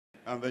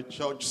And the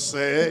church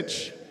said,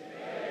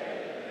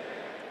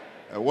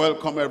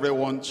 welcome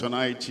everyone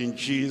tonight in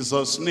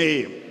Jesus'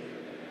 name.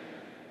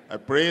 I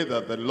pray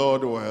that the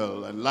Lord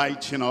will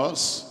enlighten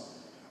us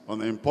on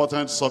the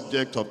important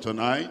subject of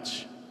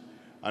tonight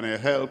and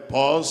help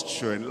us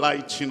to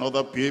enlighten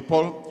other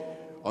people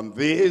on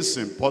this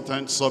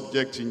important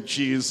subject in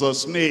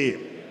Jesus'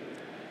 name.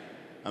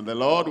 And the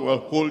Lord will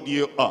hold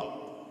you up.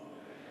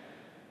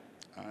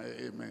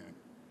 Amen.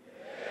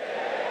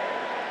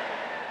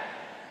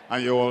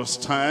 And you will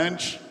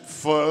stand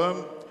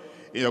firm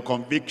in your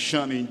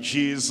conviction in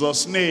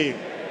Jesus' name.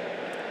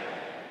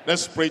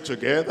 Let's pray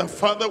together.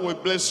 Father, we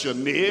bless your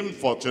name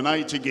for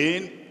tonight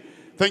again.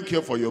 Thank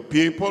you for your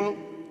people.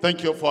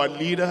 Thank you for our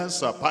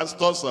leaders, our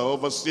pastors, our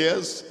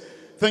overseers.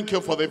 Thank you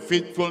for the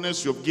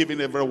faithfulness you've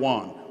given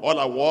everyone, all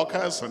our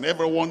workers and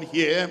everyone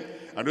here,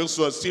 and those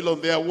who are still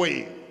on their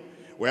way.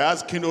 We're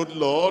asking, oh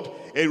Lord,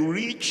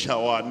 enrich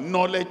our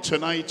knowledge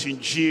tonight in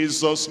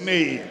Jesus'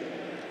 name.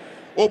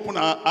 Open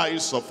our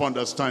eyes of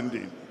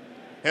understanding.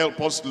 Help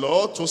us,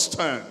 Lord, to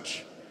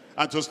stand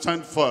and to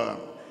stand firm.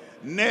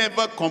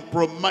 Never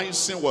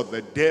compromising with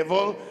the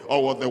devil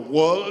or with the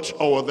world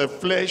or with the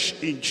flesh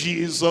in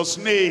Jesus'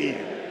 name.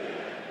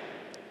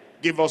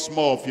 Give us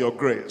more of your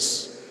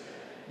grace,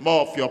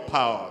 more of your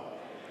power,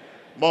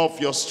 more of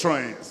your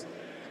strength,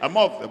 and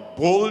more of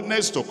the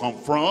boldness to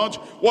confront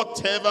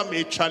whatever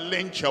may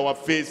challenge our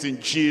faith in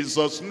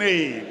Jesus'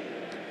 name.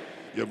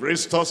 You've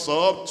raised us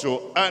up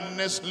to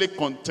earnestly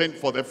contend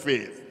for the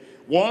faith,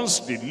 once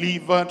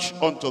delivered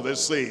unto the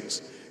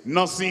saints.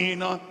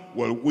 Nothing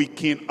will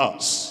weaken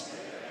us.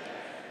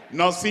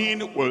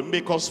 Nothing will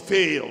make us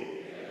fail.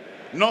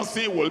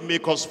 Nothing will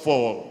make us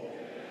fall.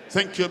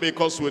 Thank you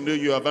because we know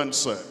you have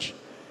answered.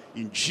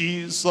 In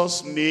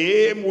Jesus'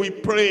 name we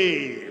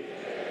pray.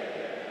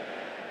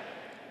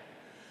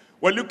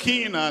 We're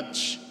looking at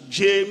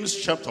James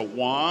chapter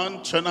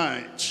 1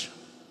 tonight.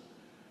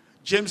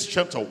 James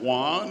chapter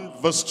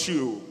 1 verse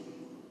 2.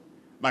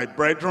 My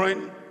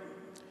brethren,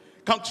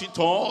 count it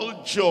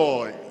all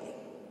joy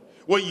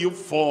when you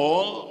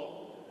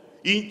fall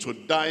into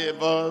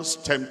diverse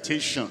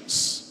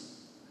temptations.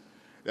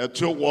 There are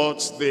two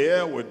words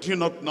there we do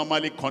not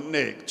normally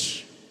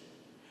connect.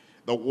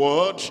 The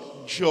word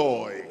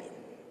joy,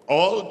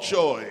 all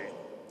joy,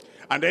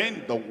 and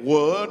then the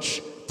word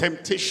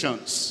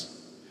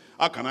temptations.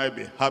 How can I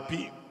be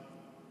happy?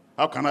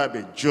 How can I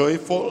be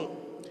joyful?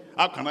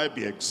 How can I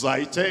be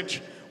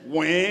excited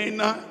when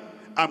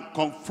I'm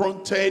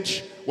confronted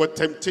with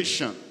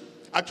temptation?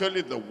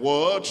 Actually, the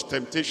word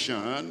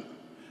temptation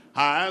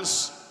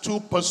has two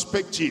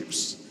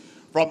perspectives.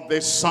 From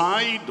the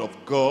side of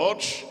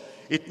God,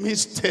 it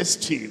means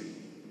testing,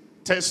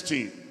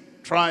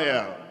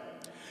 trial.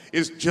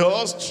 It's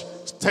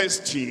just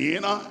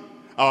testing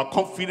our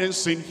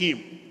confidence in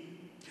him.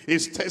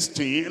 It's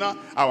testing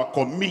our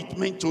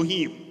commitment to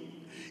him.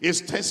 It's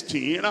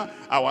testing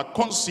our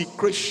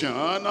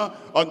consecration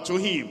unto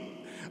him.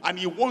 And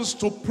he wants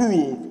to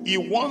prove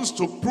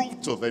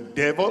to the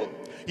devil,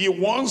 he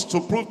wants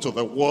to prove to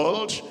the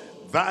world,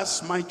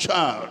 that's my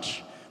child,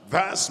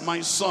 that's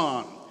my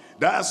son,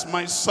 that's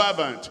my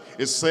servant.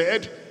 He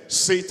said,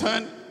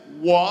 Satan,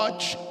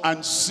 watch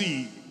and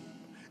see.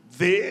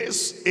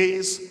 This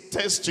is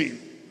testing.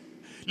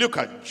 Look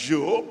at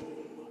Job.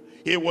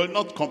 He will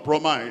not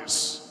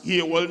compromise.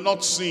 He will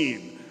not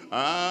sin.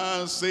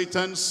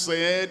 Satan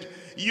said,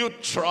 you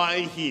try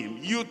him,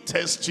 you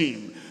test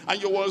him,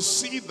 and you will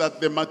see that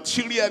the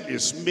material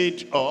is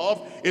made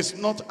of is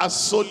not as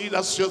solid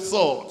as you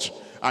thought.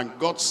 And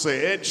God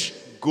said,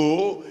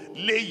 go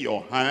lay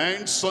your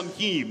hands on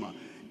him.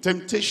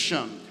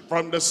 Temptation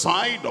from the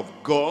side of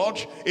God,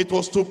 it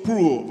was to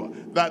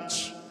prove that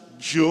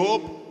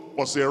Job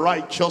was a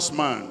righteous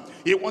man.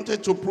 He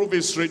wanted to prove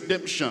his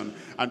redemption.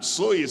 And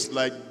so it's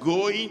like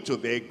going to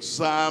the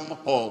exam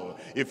hall.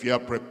 If you are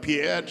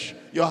prepared,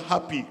 you're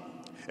happy.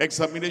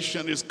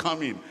 Examination is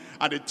coming.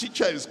 And the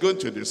teacher is going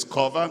to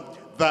discover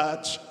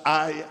that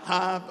I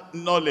have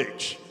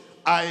knowledge.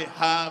 I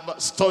have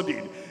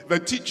studied. The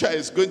teacher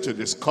is going to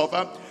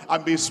discover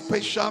I'm a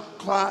special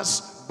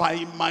class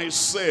by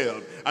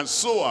myself. And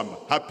so I'm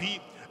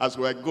happy as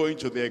we're going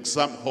to the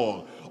exam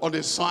hall. On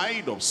the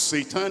side of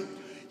Satan,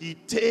 he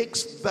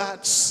takes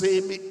that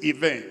same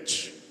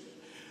event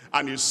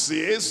and he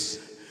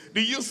says,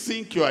 do you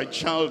think you are a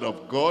child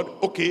of God?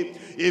 Okay,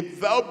 if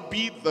thou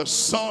be the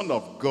Son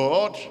of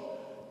God,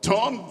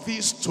 turn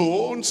these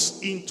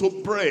stones into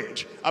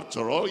bread.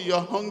 After all,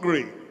 you're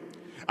hungry.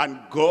 And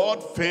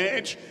God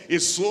fed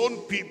his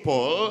own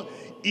people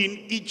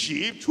in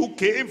Egypt, who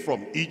came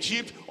from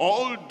Egypt.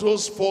 All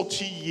those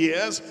 40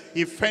 years,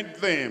 he fed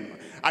them.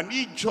 And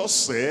he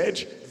just said,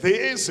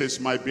 this is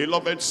my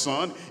beloved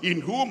son,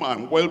 in whom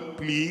I'm well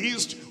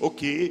pleased.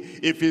 Okay,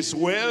 if he's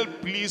well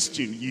pleased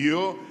in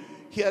you,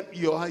 here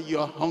you are,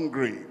 you're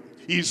hungry.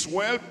 He's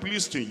well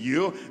pleased in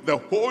you. The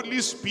Holy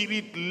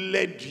Spirit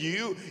led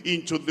you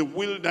into the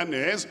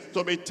wilderness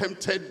to be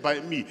tempted by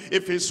me.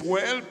 If he's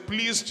well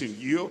pleased in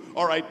you,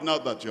 all right, now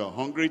that you're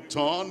hungry,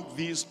 turn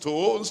these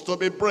stones to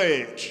be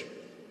bread.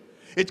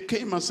 It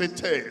came as a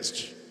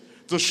test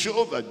to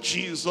show that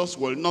Jesus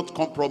will not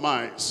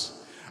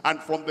compromise. And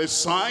from the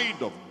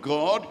side of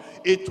God,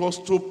 it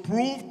was to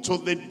prove to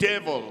the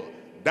devil,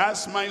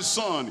 that's my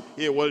son,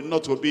 he will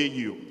not obey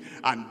you.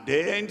 And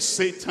then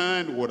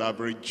Satan would have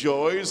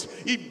rejoiced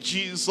if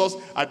Jesus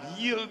had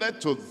yielded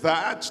to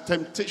that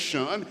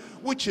temptation,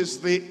 which is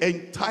the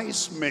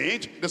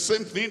enticement, the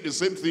same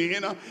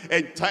thing,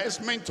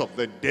 enticement of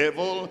the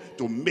devil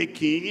to make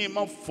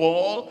him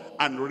fall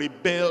and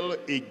rebel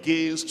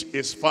against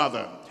his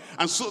father.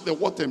 And so the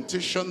word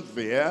temptation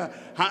there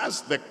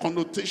has the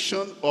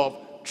connotation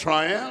of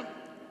trial,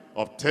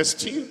 of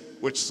testing,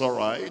 which is all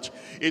right.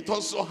 It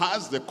also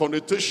has the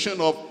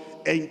connotation of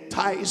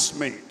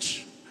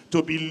enticement,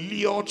 to be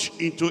lured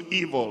into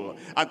evil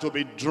and to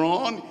be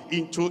drawn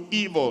into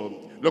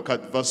evil. Look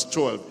at verse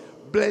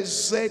 12.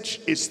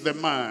 Blessed is the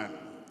man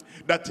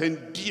that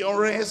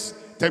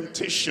endureth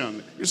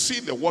temptation. You see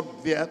the word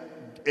there,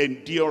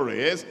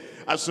 endureth.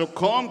 As you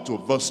come to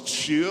verse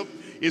 2,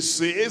 it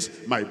says,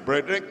 my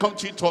brethren,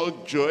 count it all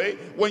joy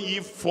when ye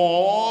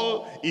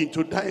fall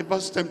into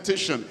diverse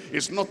temptation.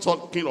 It's not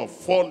talking of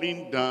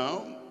falling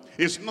down.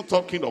 It's not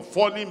talking of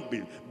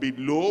falling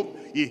below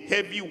a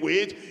heavy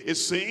weight.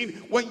 It's saying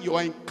when you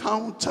are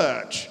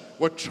encountered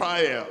with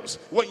trials,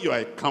 when you are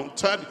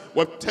encountered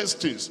with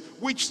testings,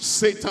 which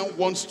Satan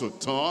wants to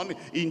turn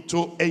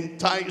into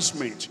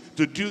enticement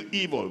to do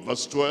evil.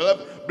 Verse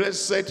 12,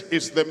 blessed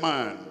is the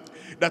man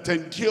that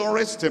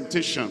endureth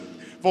temptation.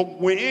 For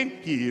when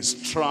he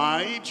is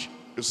tried,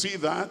 you see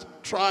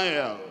that?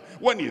 Trial.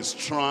 When he is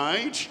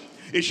tried,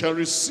 he shall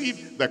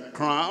receive the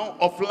crown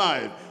of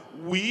life,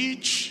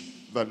 which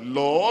the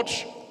Lord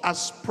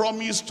has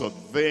promised to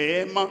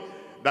them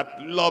that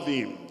love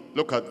him.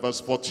 Look at verse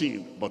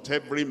 14. But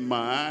every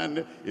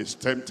man is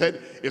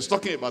tempted. It's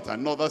talking about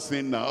another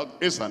thing now.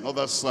 It's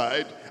another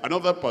side,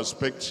 another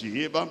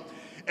perspective.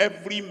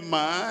 Every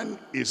man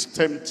is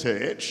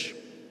tempted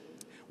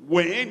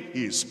when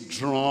he's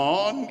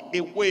drawn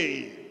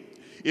away.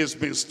 He's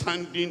been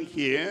standing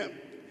here.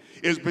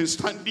 He's been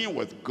standing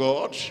with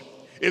God.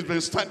 He's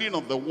been standing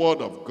on the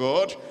word of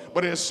God.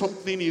 But there's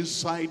something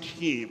inside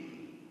him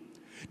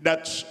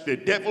that the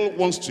devil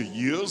wants to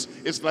use.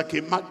 Is like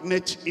a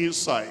magnet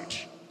inside.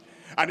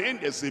 And then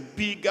there's a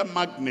bigger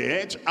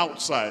magnet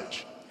outside.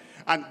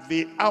 And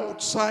the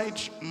outside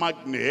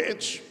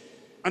magnet,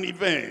 an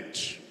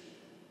event,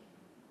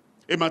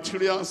 a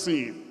material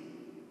thing,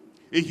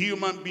 a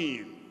human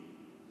being,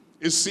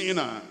 a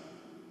sinner,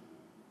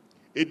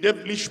 a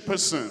devilish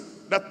person,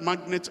 that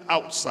magnet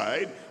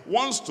outside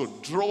wants to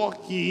draw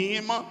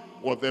him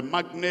with the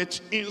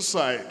magnet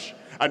inside.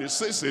 And it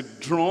says it's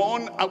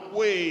drawn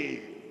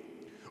away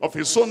of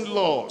his own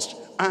lust.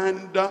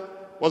 And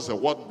what's the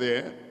word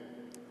there?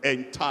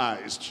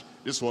 Enticed.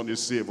 This one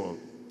is evil.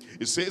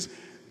 It says,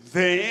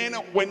 then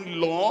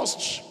when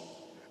lust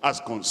has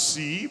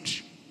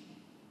conceived,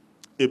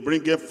 it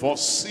bringeth forth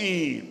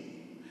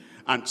sin.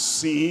 And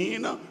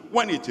sin,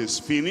 when it is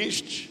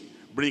finished,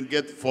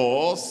 bringeth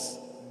forth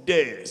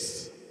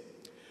death.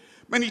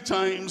 Many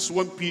times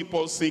when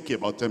people think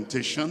about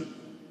temptation,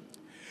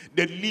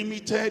 they're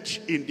limited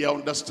in their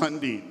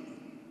understanding.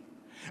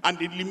 And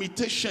the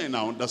limitation in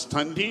our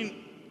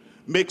understanding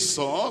makes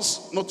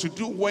us not to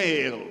do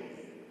well.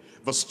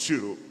 Verse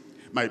 2,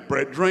 my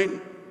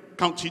brethren,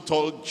 count it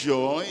all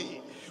joy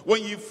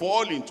when you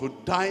fall into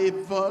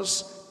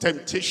diverse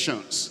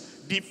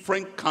temptations,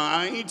 different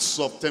kinds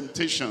of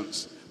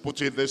temptations.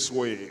 Put it this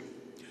way.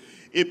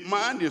 A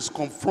man is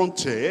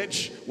confronted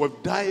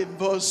with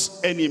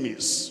diverse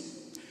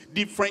enemies,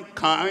 different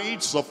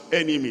kinds of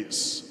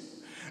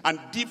enemies, and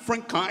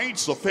different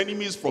kinds of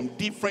enemies from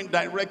different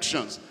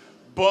directions.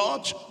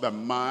 But the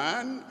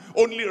man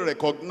only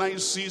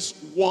recognizes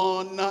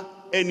one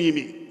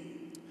enemy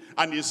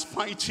and is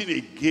fighting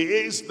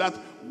against that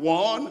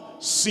one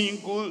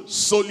single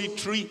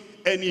solitary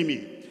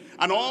enemy.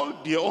 And all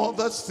the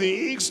other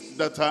things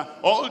that are,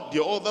 all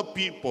the other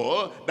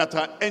people that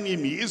are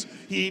enemies,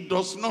 he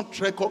does not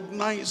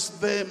recognize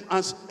them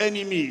as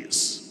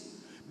enemies.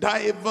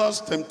 Diverse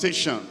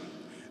temptation,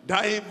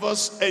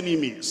 diverse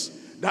enemies,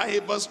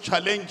 diverse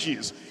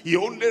challenges. He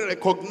only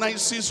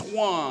recognizes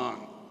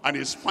one and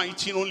is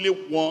fighting only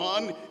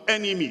one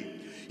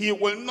enemy. He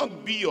will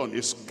not be on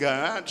his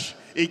guard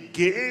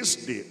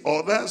against the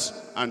others,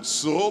 and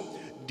so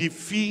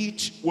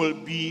defeat will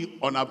be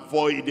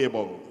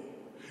unavoidable.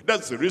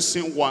 That's the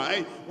reason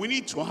why we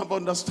need to have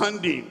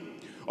understanding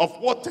of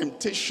what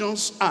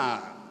temptations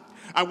are.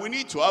 And we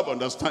need to have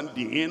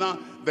understanding in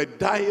the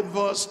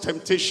diverse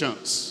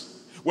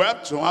temptations. We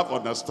have to have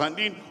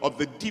understanding of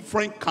the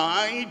different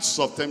kinds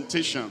of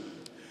temptation.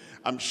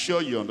 I'm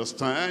sure you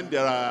understand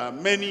there are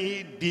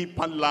many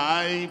deeper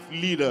life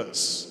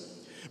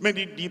leaders,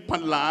 many deeper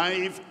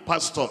life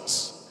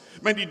pastors,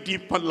 many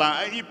deeper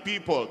life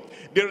people.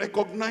 They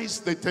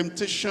recognize the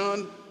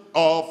temptation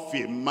of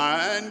a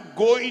man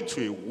going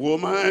to a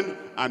woman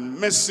and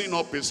messing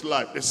up his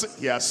life. They say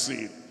he has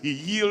sinned. He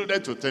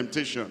yielded to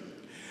temptation.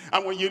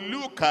 And when you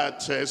look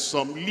at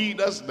some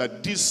leaders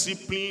that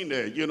discipline,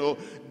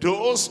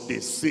 those they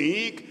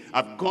think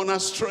have gone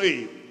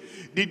astray,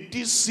 the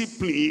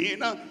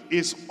discipline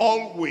is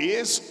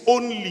always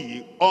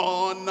only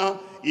on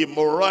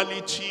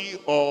immorality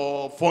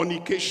or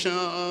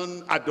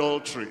fornication,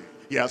 adultery.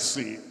 He has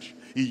sinned.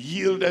 He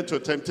yielded to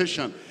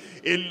temptation.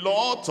 A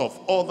lot of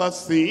other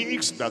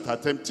things that are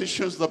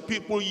temptations that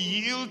people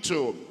yield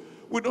to,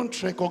 we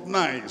don't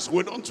recognize,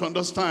 we don't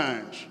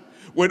understand.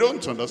 We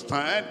don't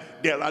understand.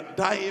 There are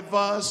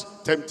diverse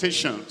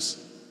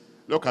temptations.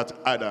 Look at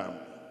Adam.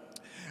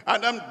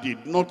 Adam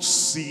did not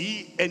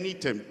see any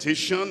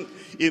temptation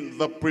in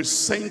the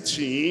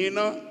presenting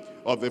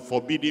of the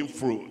forbidden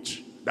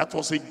fruit. That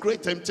was a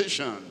great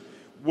temptation.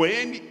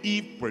 When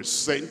Eve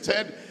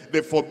presented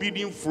the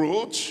forbidden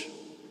fruit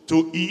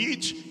to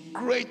eat,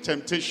 great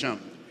temptation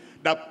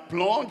that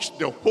plunged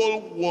the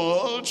whole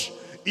world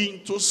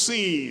into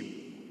sin.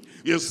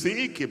 You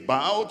think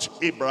about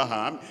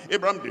Abraham.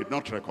 Abraham did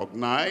not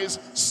recognize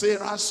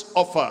Sarah's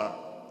offer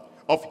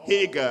of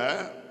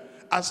Hagar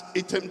as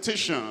a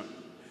temptation.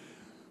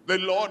 The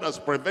Lord has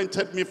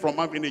prevented me from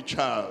having a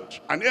child.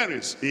 And here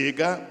is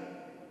Hagar.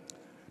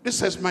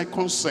 This is my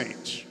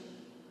consent.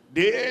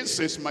 This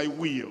is my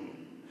will.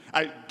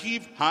 I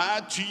give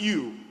her to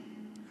you.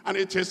 And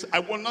it is, I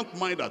will not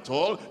mind at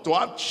all to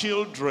have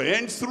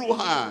children through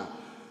her.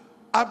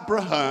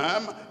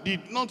 Abraham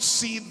did not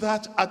see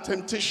that as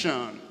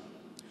temptation.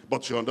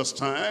 But you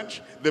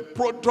understand, the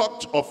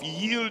product of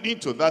yielding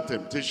to that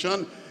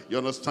temptation, you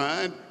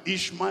understand,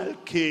 Ishmael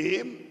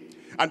came,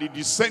 and the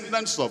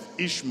descendants of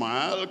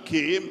Ishmael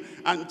came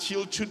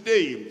until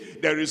today.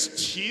 There is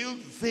still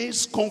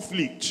this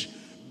conflict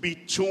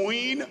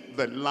between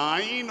the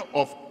line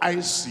of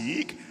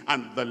Isaac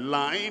and the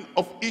line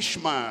of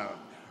Ishmael,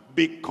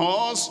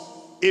 because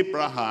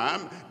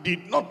Abraham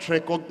did not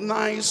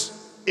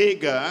recognize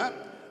Hagar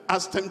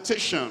as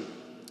temptation.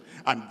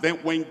 And then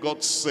when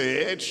God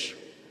said,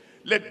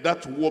 let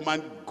that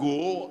woman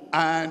go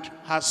and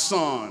her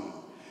son,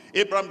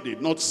 Abraham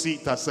did not see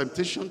it as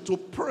temptation to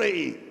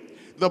pray.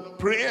 The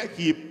prayer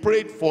he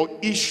prayed for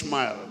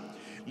Ishmael,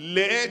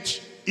 let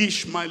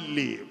Ishmael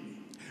live.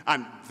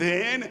 And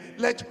then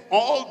let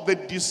all the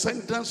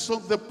descendants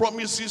of the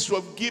promises you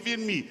have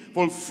given me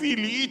fulfill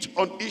it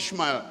on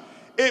Ishmael.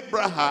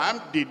 Abraham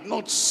did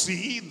not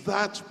see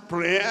that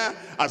prayer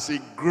as a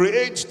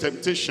great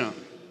temptation.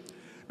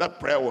 That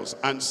prayer was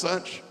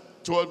answered.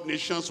 12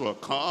 nations will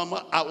come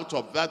out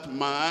of that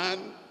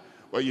man.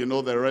 Well, you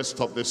know the rest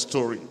of the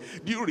story.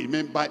 Do you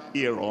remember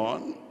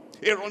Aaron?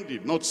 Aaron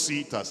did not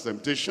see it as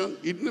temptation.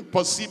 He didn't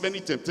perceive any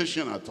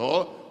temptation at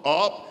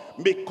all.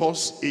 Make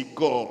us a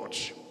god.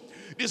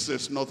 This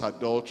is not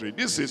adultery.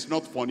 This is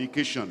not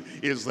fornication.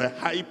 He's the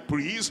high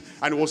priest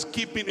and was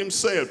keeping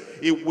himself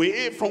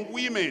away from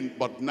women.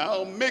 But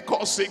now make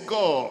us a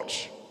god.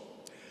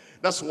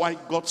 That's why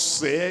God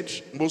said,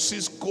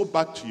 Moses, go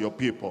back to your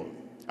people.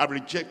 I've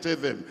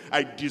rejected them.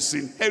 I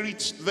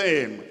disinherit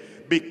them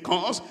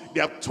because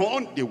they have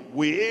turned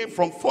away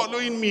from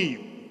following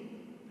me.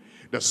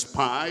 The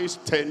spies,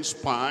 10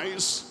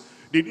 spies,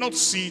 did not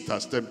see it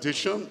as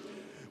temptation,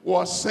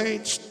 were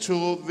sent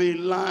to the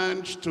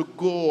land to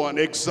go and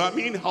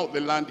examine how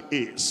the land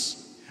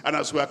is. And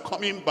as we are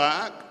coming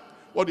back,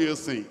 what do you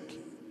think?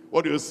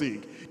 What do you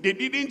think? They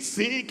didn't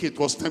think it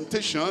was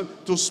temptation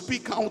to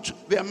speak out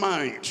their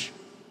mind.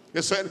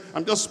 They said,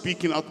 I'm just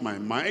speaking out my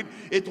mind.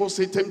 It was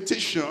a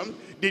temptation.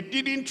 They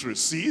didn't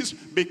resist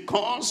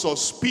because of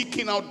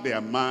speaking out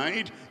their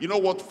mind. You know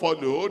what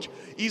followed?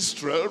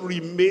 Israel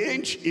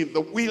remained in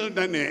the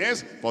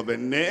wilderness for the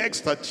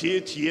next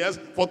 38 years,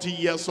 40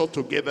 years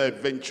altogether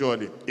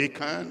eventually.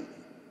 Achan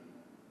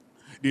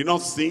did not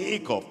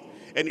think of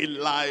any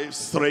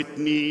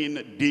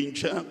life-threatening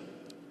danger.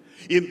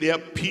 In the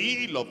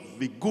appeal of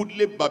the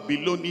goodly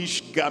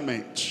Babylonish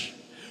garment,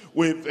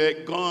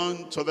 we've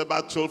gone to the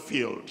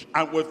battlefield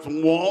and we've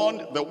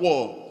won the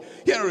war.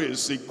 Here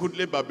is a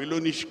goodly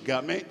Babylonish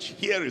garment.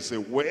 Here is a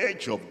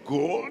wedge of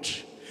gold.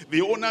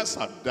 The owners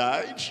have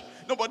died.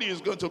 Nobody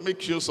is going to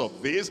make use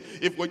of this.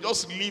 If we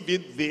just leave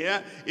it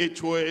there,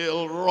 it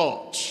will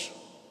rot.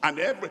 And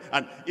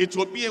it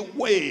will be a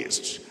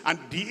waste. And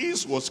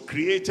this was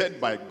created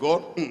by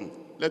God.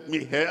 Let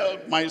me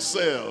help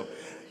myself.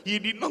 He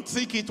did not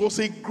think it was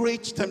a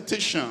great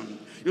temptation.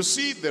 You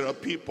see, there are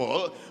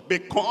people,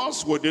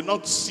 because we do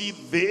not see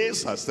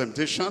this as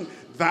temptation,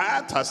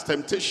 that as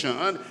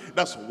temptation,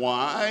 that's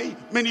why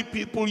many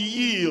people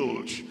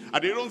yield.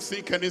 And they don't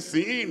think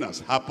anything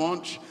has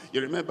happened.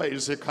 You remember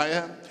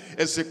Hezekiah?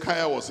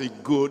 Hezekiah was a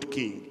good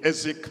king.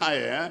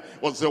 Hezekiah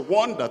was the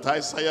one that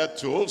Isaiah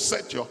told,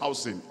 set your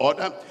house in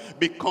order,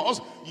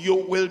 because you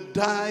will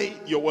die,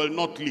 you will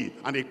not live.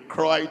 And he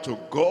cried to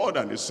God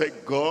and he said,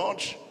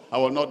 God, I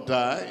will not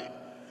die.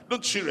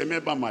 Don't you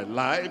remember my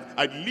life?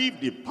 I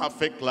lived a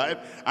perfect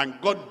life, and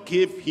God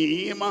gave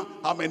him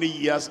how many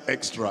years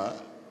extra?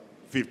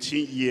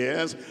 15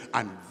 years.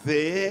 And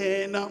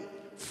then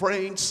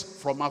friends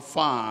from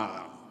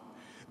afar,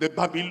 The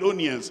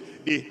Babylonians,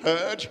 they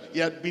heard he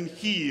had been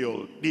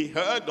healed. They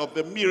heard of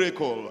the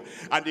miracle.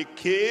 And they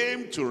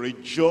came to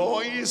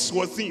rejoice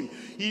with him.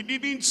 He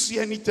didn't see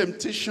any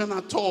temptation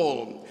at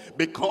all.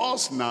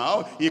 Because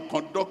now he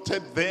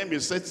conducted them. He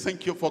said,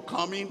 thank you for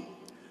coming.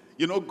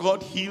 You know,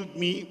 God healed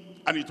me.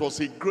 And it was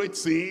a great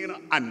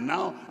thing, and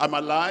now I'm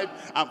alive,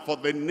 and for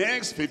the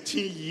next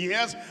 15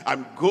 years,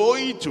 I'm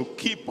going to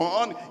keep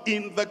on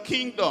in the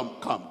kingdom.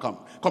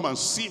 Come and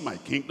see my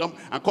kingdom,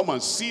 and come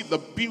and see the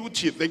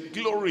beauty, the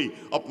glory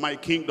of my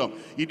kingdom.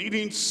 He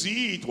didn't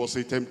see it was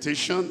a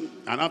temptation,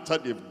 and after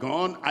they've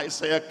gone,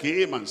 Isaiah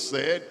came and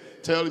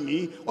said, tell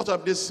me, what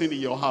have they seen in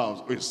your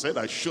house? He said,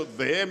 I showed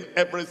them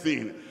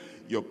everything.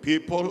 Your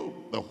people,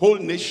 the whole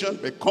nation,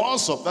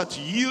 because of that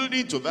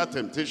yielding to that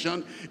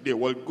temptation, they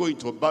will go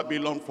into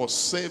Babylon for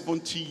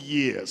 70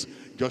 years.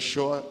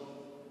 Joshua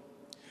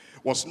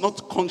was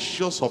not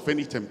conscious of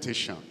any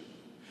temptation,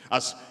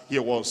 as he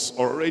was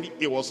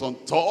on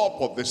top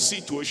of the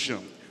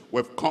situation.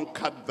 We've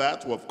conquered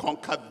that, we've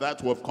conquered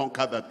that, we've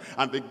conquered that.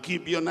 And the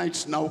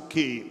Gibeonites now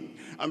came.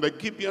 And the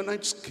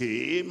Gibeonites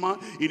came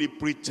in a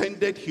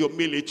pretended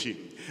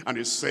humility. And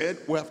he said,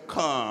 we have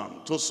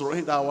come to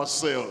surrender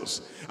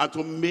ourselves and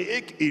to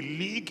make a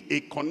league, a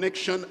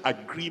connection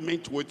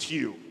agreement with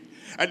you.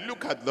 And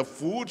look at the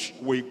food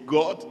we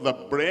got, the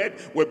bread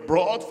we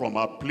brought from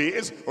our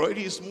place,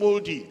 already is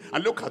moldy.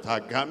 And look at our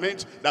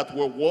garment that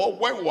we wore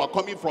when we were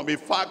coming from a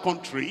far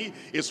country,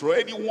 it's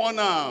already worn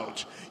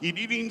out. He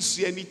didn't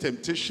see any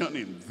temptation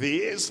in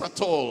this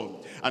at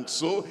all. And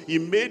so he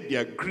made the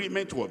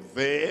agreement with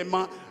them.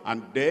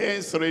 And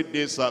then 3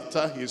 days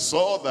after, he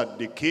saw that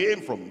they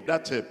came from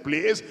that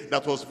place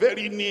that was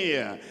very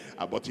near.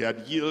 But he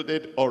had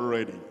yielded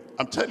already.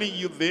 I'm telling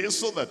you this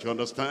so that you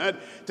understand.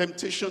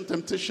 Temptation,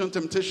 temptation,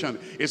 temptation.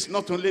 It's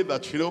not only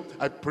that,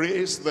 I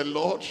praise the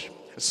Lord.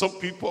 Some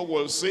people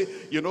will say,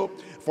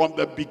 from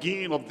the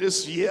beginning of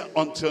this year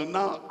until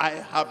now, I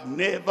have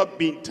never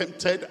been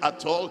tempted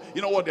at all.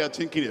 You know what they're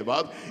thinking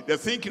about? They're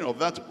thinking of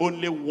that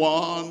only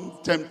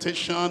one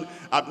temptation.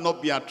 I've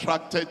not been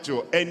attracted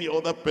to any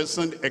other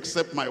person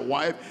except my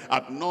wife.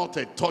 I've not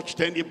touched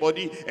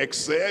anybody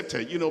except,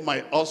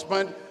 my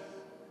husband.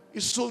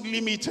 It's so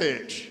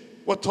limited.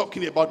 We're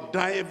talking about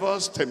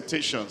diverse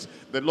temptations.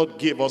 The Lord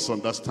gave us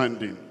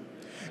understanding.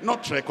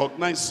 Not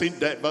recognizing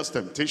diverse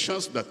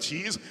temptations, that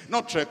is,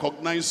 not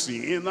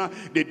recognizing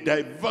the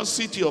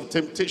diversity of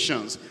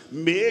temptations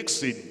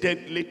makes a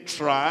deadly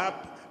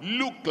trap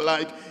look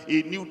like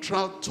a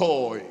neutral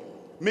toy.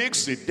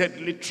 Makes a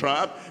deadly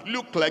trap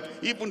look like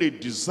even a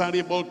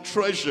desirable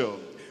treasure.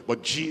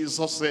 But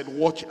Jesus said,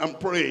 watch and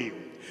pray,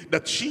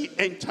 that she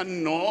enter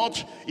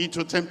not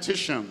into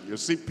temptation. You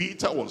see,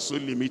 Peter was so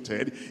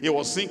limited. He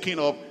was thinking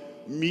of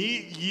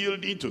me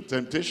yielding to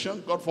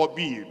temptation. God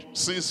forbid.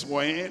 Since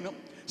when?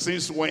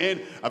 Since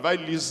when have I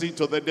listened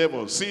to the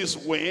devil? Since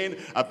when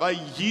have I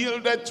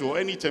yielded to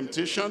any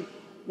temptation?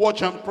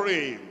 Watch and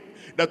pray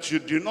that you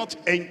do not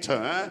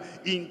enter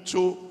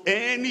into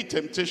any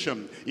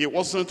temptation. He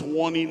wasn't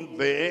warning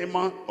them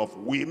of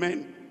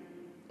women,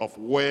 of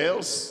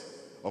wealth,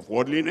 of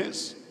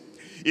worldliness.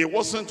 He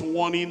wasn't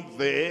warning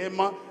them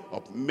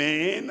of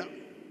men,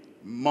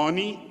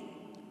 money,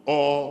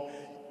 or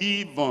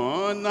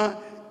even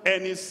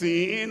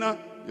anything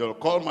you'll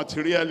call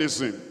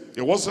materialism.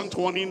 He wasn't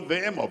warning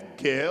them of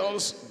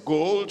girls,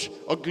 gold,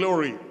 or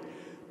glory.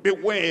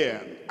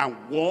 Beware and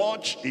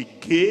watch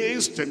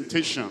against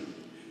temptation.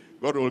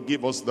 God will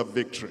give us the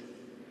victory.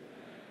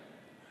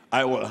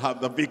 I will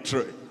have the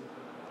victory.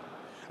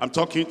 I'm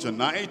talking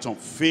tonight on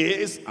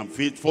faith and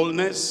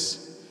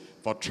faithfulness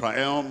for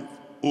triumph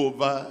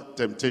over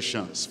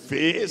temptations.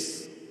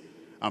 Faith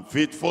and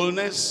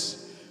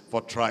faithfulness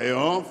for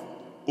triumph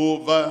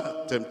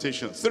over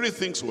temptations. 3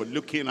 things we're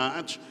looking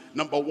at.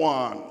 Number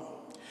 1,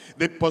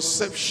 the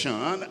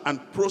perception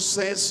and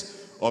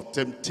process of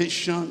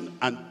temptation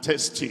and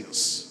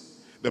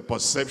testings. The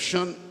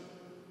perception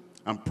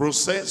and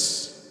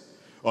process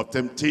of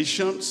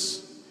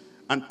temptations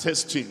and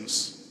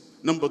testings.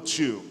 Number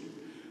 2,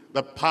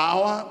 the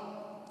power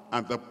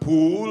and the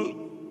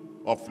pull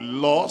of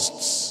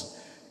lusts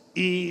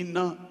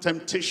in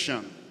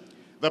temptation.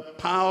 The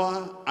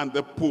power and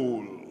the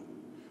pull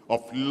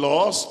of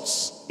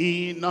lusts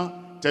in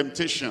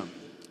temptation.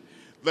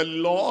 The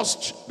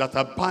lust that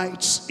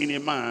abides in a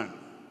man.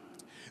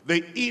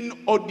 The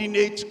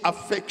inordinate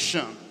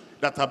affection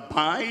that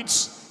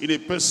abides in a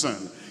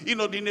person.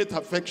 Inordinate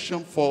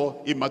affection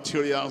for a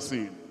material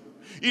thing.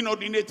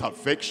 Inordinate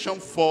affection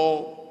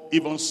for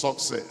even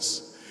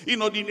success.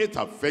 Inordinate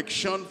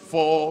affection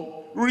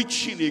for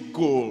reaching a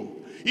goal.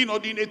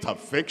 Inordinate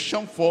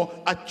affection for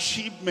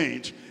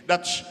achievement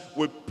that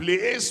we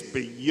place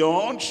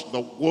beyond the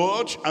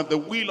word and the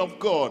will of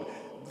God.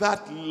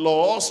 That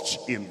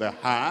lust in the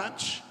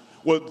heart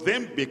will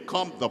then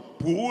become the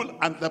pull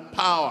and the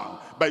power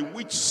by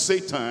which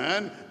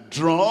Satan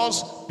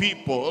draws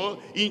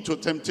people into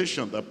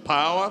temptation. The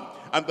power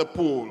and the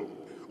pull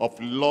of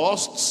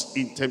lusts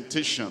in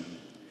temptation.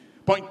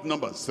 Point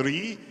number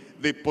 3,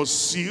 the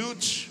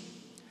pursuit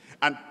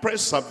and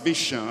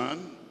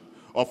preservation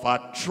of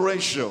our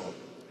treasure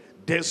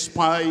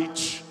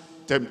despite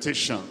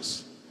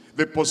temptations.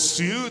 The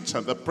pursuit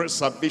and the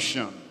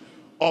preservation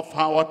of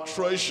our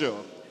treasure.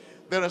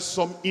 There are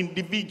some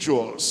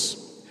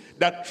individuals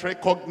that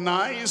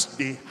recognize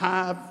they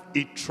have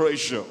a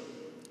treasure,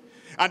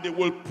 and they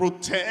will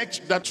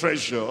protect that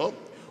treasure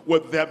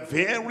with their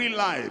very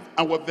life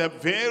and with their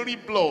very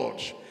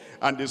blood.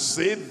 And they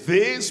say,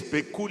 this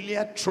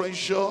peculiar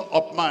treasure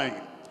of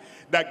mine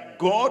that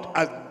God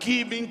has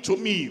given to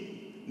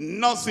me,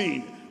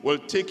 nothing will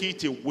take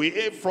it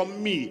away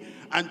from me.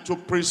 And to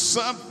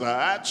preserve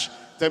that,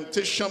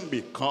 temptation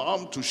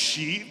become to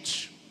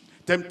shift,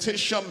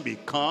 temptation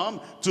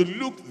become to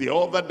look the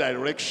other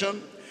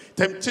direction,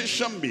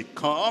 temptation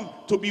become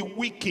to be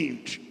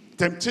weakened,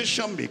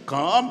 temptation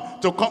become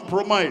to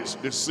compromise.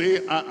 They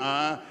say,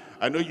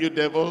 I know you,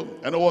 devil.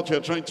 I know what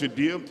you're trying to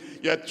do.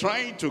 You're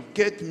trying to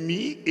get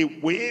me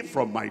away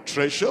from my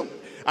treasure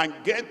and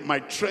get my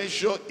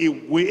treasure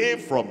away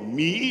from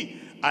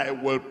me. I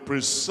will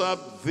preserve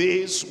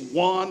this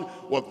one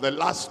with the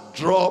last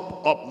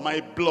drop of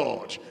my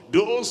blood.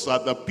 Those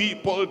are the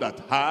people that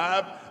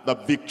have the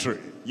victory.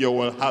 You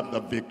will have the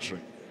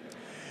victory.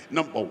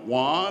 Number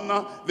one,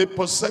 the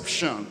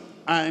perception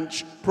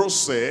and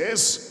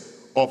process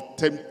of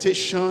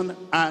temptation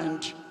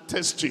and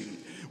testing.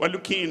 We're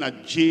looking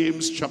at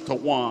James chapter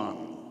 1.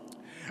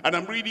 And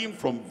I'm reading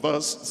from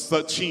verse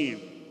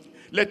 13.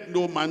 Let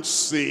no man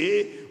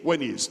say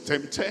when he is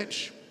tempted,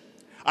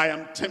 I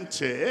am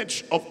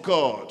tempted of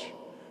God.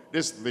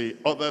 This is the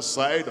other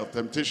side of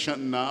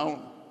temptation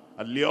now.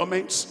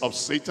 Allurements of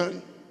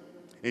Satan,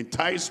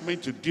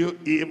 enticement to do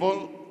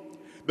evil,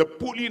 the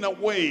pulling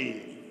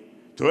away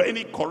to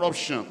any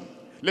corruption.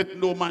 Let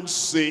no man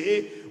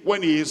say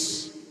when he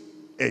is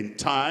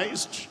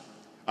enticed,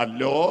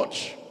 allured,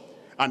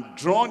 and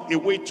drawn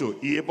away to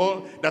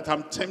evil, that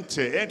I'm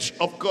tempted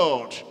of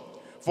God.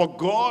 For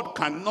God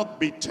cannot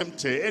be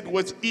tempted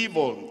with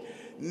evil,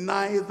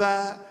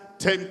 neither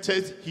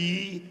tempted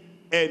he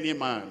any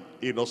man.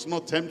 He does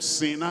not tempt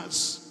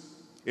sinners.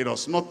 He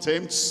does not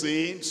tempt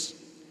saints.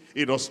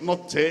 He does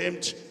not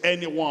tempt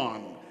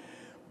anyone.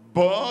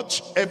 But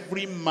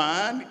every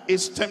man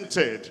is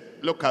tempted.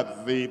 Look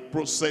at the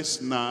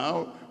process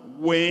now.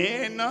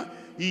 When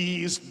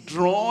he is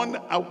drawn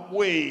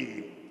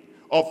away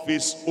of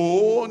his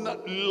own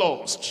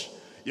lust.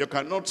 You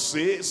cannot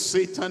say,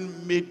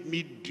 Satan made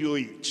me do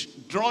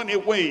it. Drawn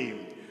away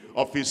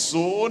of his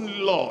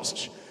own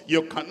lust.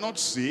 You cannot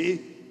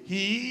say,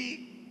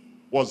 he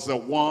was the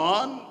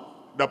one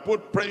that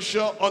put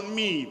pressure on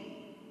me.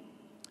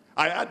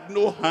 I had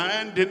no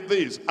hand in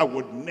this. I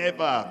would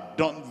never have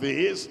done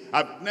this.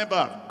 I've never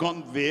have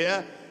gone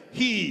there.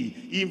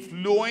 He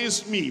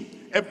influenced me.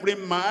 Every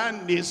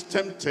man is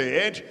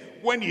tempted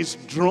when he's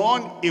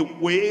drawn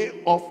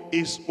away of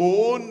his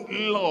own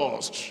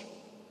lust.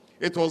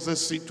 It was a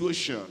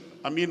situation,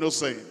 I'm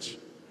innocent.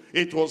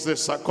 It was a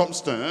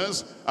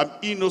circumstance, I'm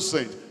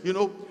innocent. You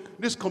know,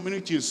 this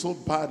community is so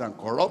bad and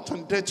corrupt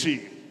and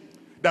dirty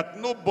that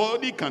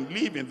nobody can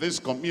live in this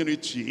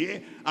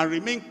community and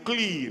remain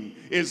clean.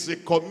 It's the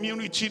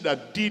community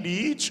that did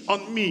it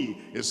on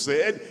me. He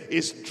said,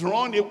 it's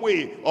drawn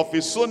away of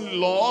his own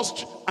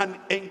lust and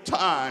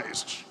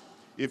enticed.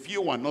 If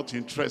you are not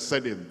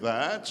interested in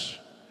that,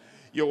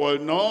 you will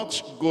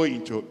not go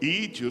into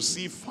it. You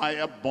see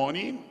fire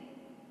burning,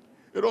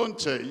 you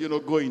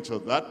don't go into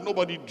that.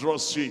 Nobody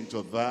draws you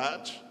into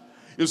that.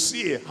 You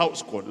see a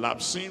house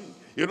collapsing,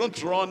 you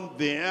don't run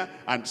there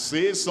and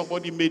say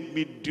somebody made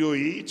me do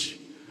it.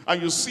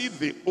 And you see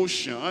the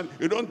ocean,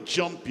 you don't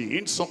jump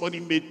in, somebody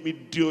made me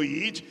do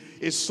it.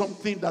 It's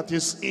something that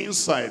is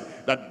inside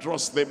that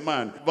draws the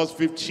man. Verse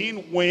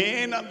 15,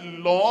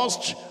 when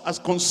lust has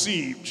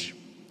conceived,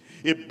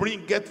 it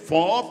bringeth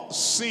forth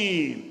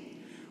sin.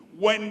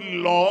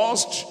 When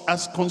lust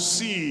has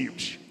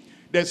conceived,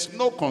 there's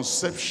no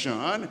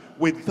conception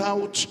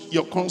without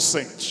your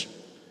consent.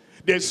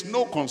 There's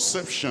no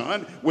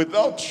conception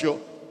without your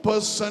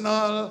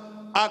personal,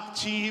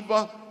 active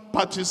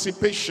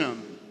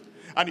participation.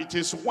 And it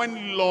is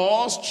when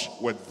lust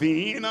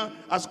within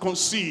has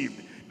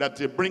conceived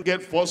that it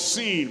bringeth forth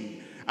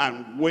sin.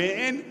 And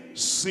when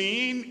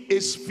sin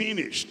is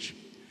finished,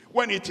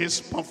 when it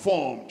is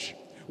performed,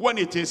 when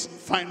it is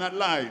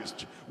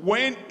finalized,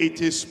 when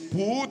it is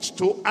put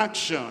to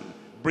action,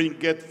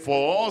 bringeth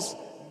forth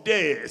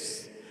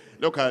death.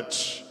 Look at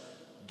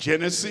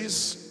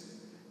Genesis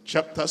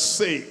chapter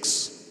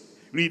 6,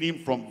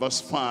 reading from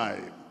verse 5.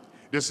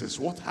 This is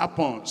what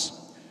happens.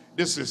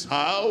 This is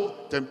how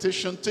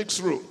temptation takes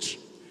root.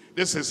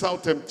 This is how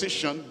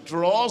temptation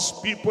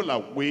draws people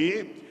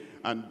away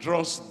and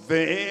draws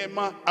them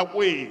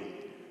away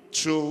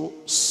to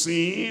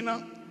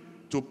sin,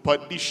 to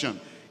perdition.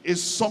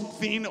 It's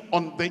something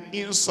on the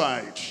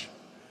inside.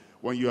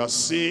 When you are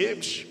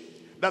saved,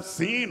 that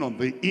thing on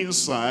the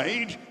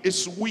inside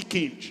is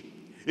weakened,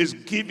 is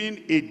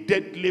given a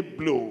deadly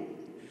blow.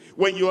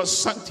 When you are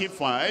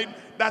sanctified,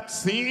 that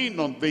thing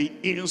on the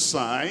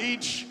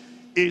inside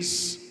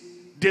is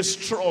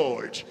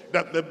destroyed,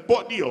 that the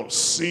body of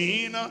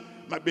sin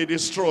might be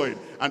destroyed.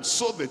 And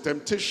so the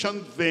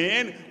temptation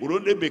then will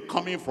only be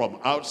coming from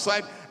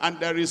outside, and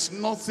there is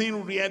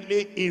nothing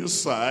really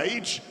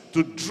inside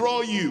to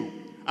draw you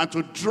and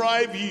to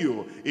drive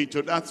you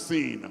into that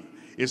thing.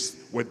 It's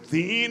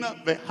within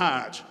the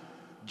heart.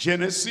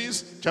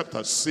 Genesis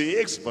chapter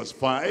 6 verse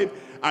 5,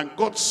 and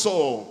God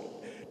saw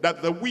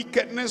that the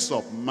wickedness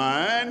of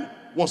man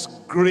was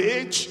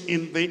great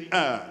in the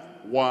earth.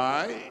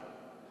 Why?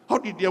 How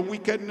did their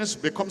wickedness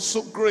become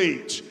so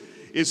great?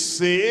 It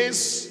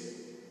says,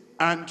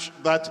 and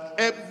that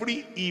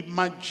every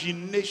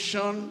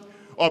imagination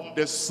of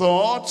the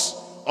thoughts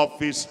of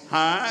his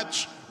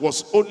heart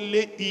was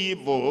only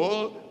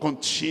evil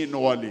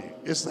continually.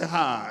 It's the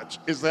heart,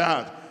 it's the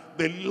heart.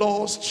 The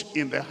lust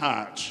in the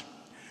heart,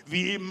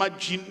 the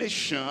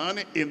imagination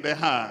in the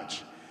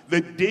heart,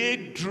 the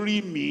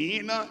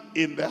daydreaming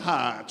in the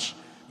heart,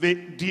 the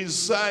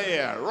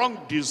desire,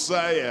 wrong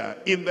desire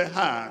in the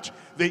heart,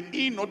 the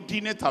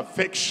inordinate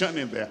affection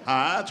in the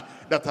heart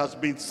that has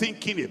been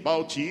thinking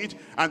about it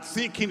and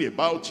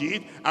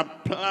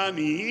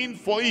planning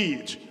for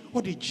it.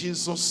 What did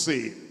Jesus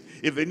say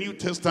in the New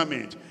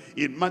Testament?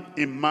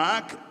 In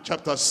Mark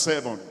chapter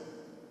 7.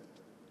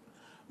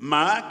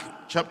 Mark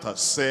chapter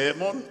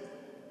 7,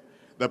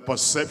 the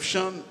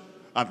perception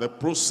and the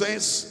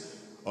process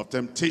of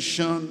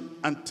temptation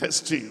and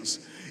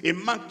testings.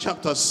 In Mark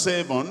chapter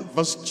 7,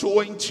 verse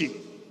 20,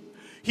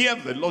 here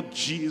the Lord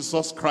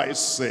Jesus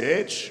Christ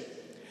said,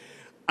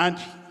 and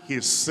he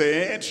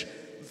said,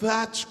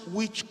 that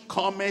which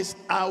cometh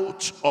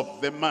out of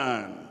the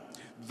man,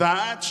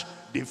 that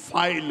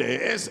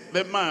defileth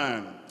the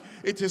man.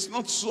 It is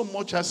not so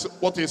much as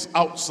what is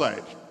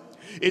outside.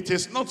 It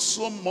is not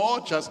so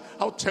much as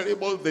how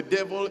terrible the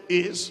devil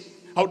is,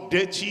 how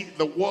dirty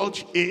the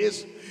world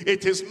is.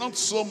 It is not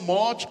so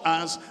much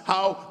as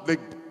how the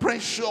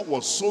pressure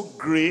was so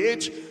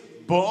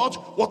great, but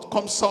what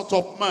comes out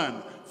of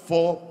man.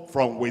 For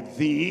from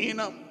within,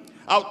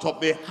 out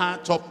of the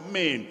heart of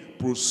men,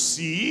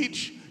 proceed.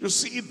 You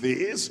see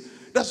this?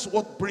 That's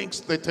what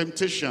brings the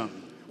temptation.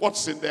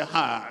 What's in the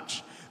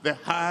heart? The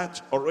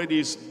heart already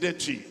is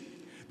dirty.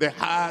 The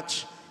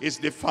heart is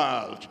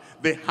defiled.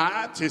 The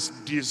heart is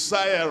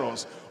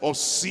desirous of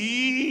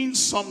seeing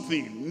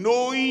something,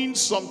 knowing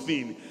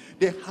something.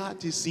 The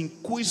heart is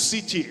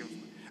inquisitive.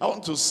 I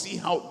want to see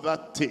how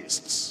that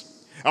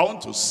tastes. I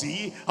want to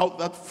see how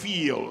that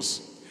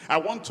feels. I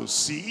want to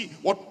see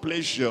what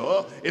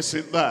pleasure is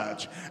in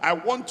that. I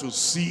want to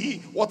see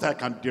what I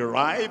can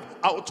derive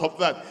out of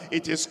that.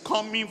 It is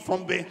coming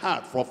from the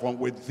heart, from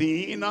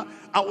within,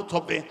 out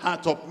of the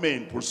heart of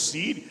men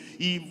proceed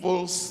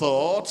evil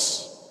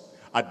thoughts,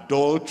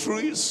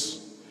 adulteries,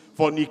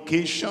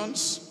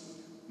 fornications,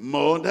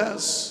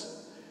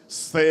 murders,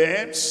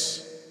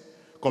 thefts,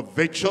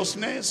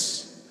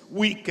 covetousness,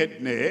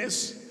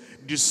 wickedness,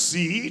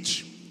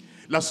 deceit,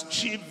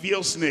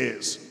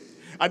 lasciviousness,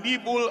 an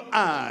evil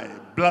eye,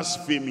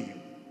 blasphemy,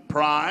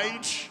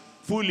 pride,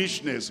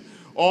 foolishness.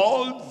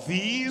 All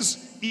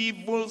these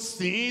evil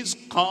things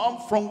come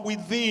from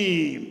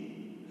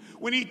within.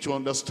 We need to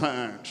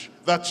understand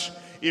that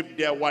if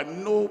there were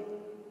no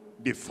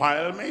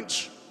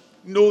defilement,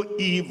 no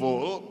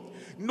evil,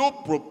 no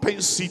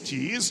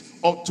propensities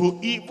to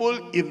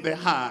evil in the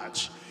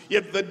heart,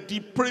 if the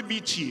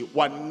depravity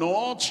were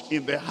not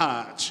in the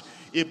heart,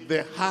 if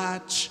the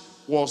heart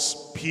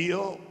was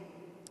pure,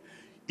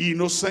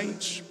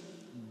 innocent,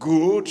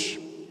 good,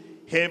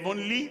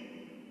 heavenly,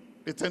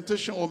 the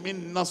temptation will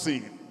mean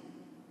nothing.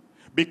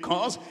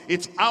 Because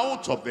it's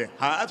out of the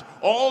heart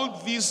all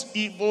these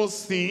evil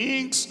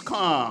things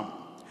come,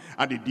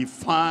 and they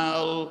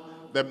defile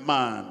the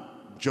man.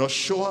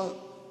 Joshua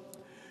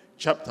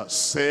chapter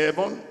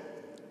 7,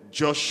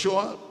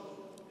 Joshua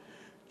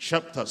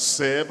chapter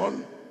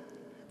 7,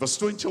 verse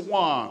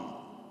 21.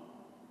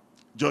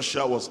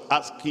 Joshua was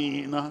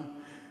asking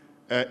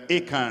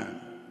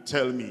Achan,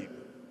 tell me,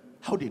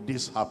 how did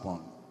this happen?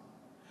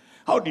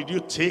 How did you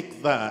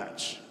take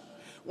that?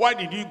 Why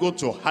did you go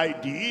to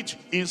hide it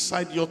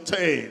inside your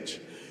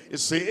tent? It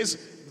says,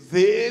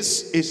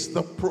 this is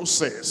the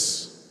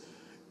process.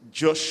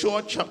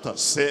 Joshua chapter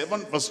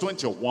 7, verse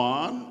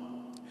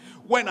 21.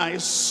 When I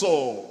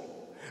saw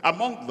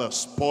among the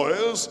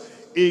spoils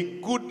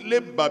a goodly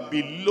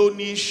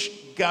Babylonish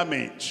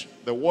garment.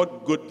 The word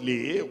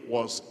goodly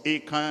was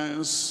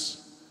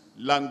Achan's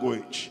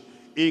language,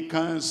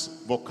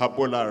 Achan's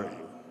vocabulary.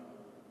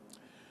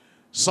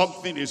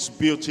 Something is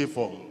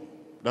beautiful,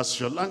 that's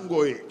your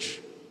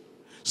language.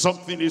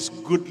 Something is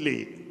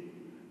goodly,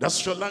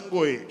 that's your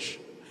language.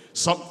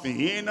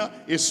 Something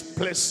is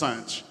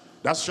pleasant,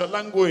 that's your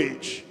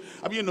language.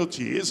 Have you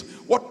noticed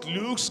what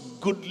looks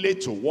goodly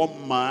to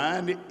one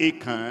man,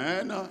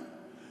 Achan,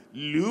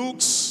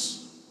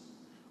 looks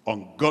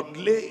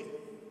ungodly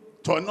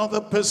to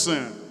another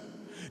person?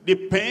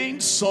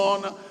 Depends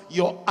on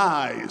your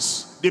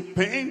eyes,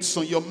 depends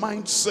on your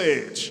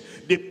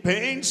mindset,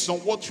 depends on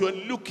what you're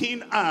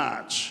looking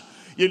at.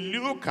 You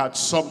look at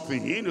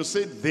something, you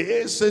say,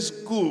 this is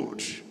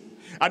good.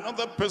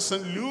 Another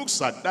person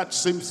looks at that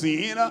same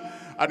thing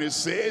And it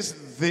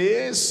says,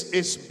 this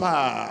is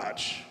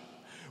bad.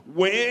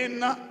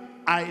 When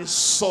I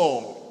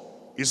saw,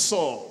 he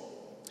saw,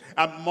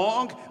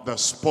 among the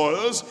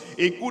spoils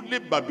a goodly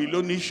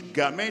Babylonish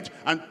garment,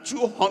 and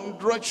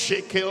 200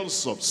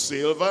 shekels of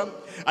silver,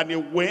 and a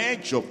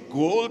wedge of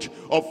gold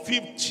of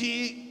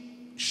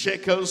 50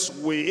 shekels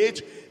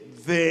weight,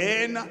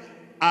 then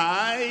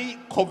I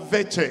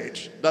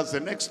coveted. That's the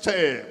next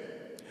step.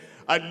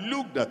 I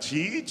looked at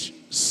it,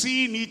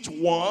 seeing it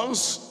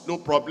once, no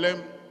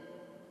problem.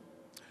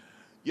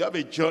 You have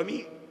a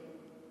journey,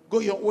 go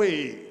your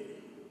way.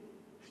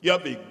 You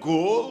have a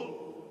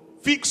goal,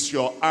 fix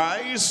your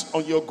eyes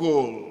on your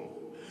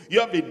goal.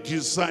 You have a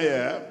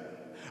desire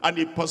and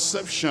a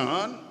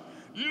perception,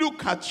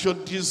 look at your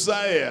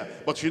desire.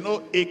 But you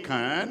know,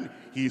 Achan,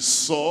 he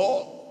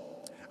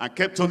saw and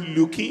kept on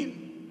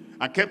looking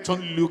and kept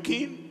on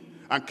looking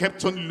and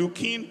kept on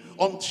looking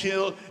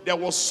until there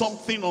was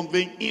something on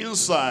the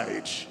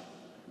inside.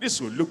 This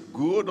will look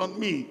good on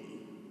me.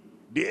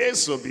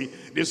 This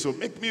will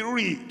make me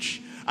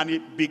rich. And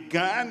it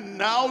began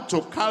now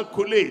to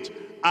calculate.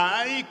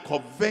 I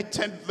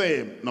coveted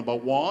them. Number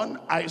one,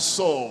 I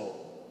saw.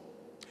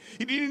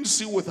 He didn't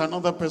see with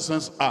another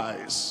person's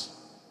eyes.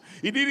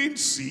 He didn't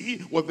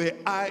see with the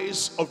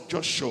eyes of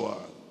Joshua.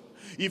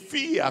 If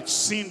he had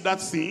seen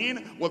that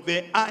thing with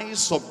the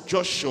eyes of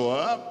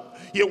Joshua,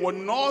 he would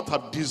not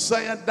have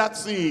desired that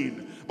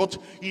thing. But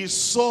he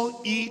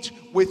saw it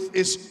with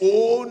his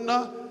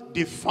own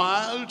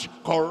defiled,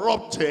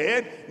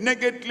 corrupted,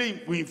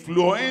 negatively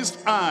influenced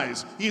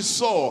eyes. He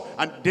saw,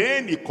 and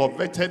then he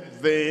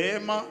coveted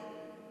them,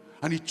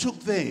 and he took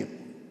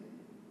them.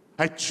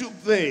 I took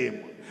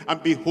them,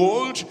 and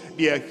behold,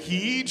 they are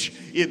hid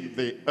in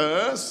the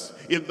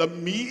earth, in the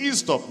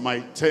midst of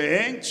my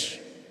tent,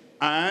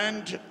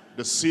 and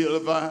the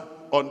silver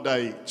under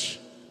it.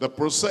 The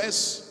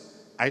process,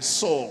 I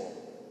saw,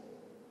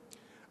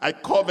 I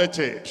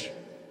coveted,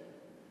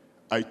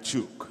 I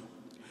took.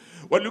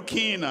 We're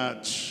looking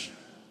at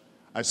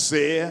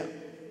Isaiah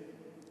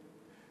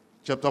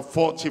chapter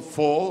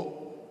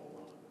 44,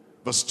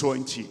 verse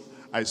 20.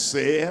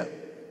 Isaiah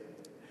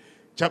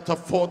chapter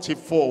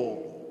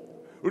 44,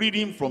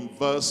 reading from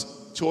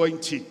verse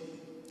 20.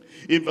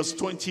 In verse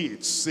 20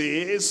 it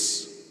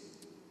says,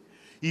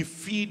 he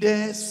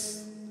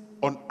feedeth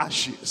on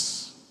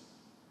ashes.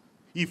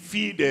 He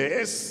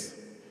feedeth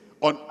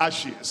on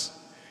ashes.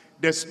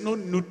 There's no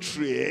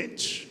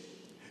nutrient,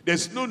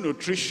 there's no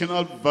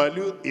nutritional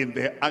value in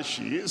the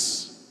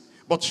ashes,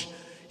 but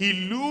he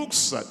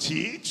looks at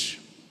it.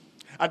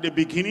 At the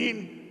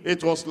beginning,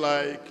 it was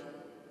like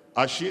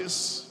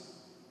ashes,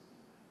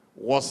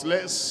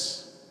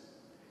 worthless,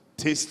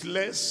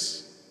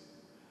 tasteless.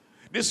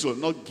 This will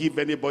not give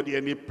anybody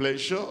any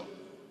pleasure,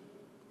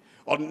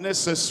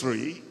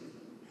 unnecessary,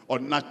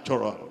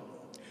 unnatural.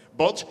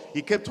 But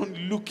he kept on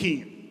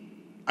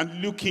looking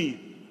and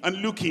looking and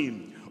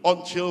looking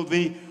until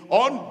the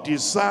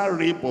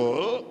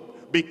undesirable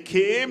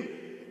became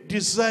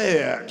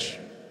desired.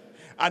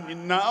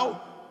 And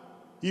now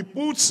he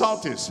puts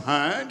out his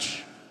hand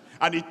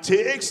and he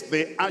takes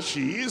the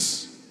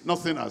ashes.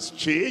 Nothing has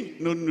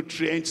changed, no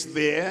nutrients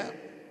there,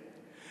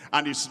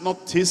 and it's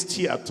not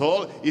tasty at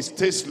all, it's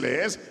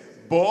tasteless,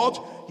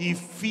 but he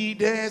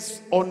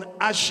feedeth on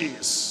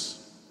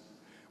ashes.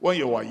 When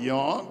you were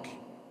young,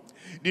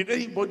 did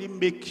anybody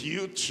make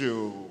you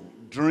to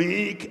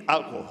drink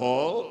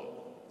alcohol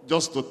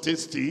just to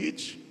taste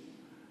it?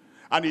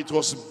 And it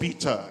was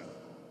bitter,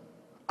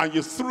 and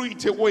you threw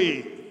it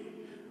away.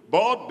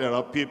 But there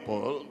are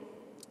people,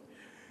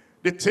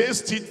 they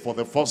taste it for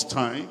the first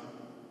time,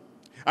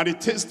 and they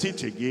taste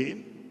it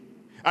again,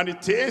 and they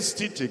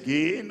taste it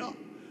again.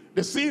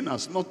 The thing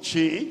has not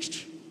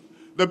changed.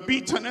 The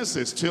bitterness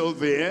is still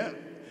there,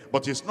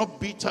 but it's not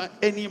bitter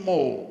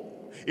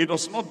anymore. It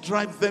does not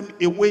drive them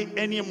away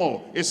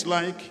anymore. It's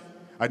like,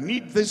 I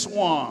need this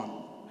one.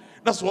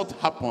 That's what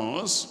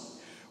happens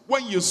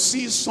when you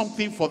see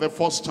something for the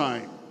first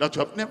time that you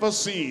have never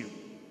seen.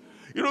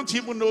 You don't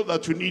even know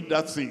that you need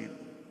that thing,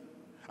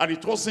 and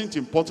it wasn't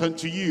important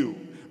to you,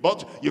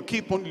 but you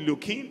keep on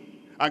looking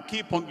and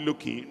keep on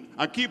looking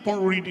and keep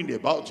on reading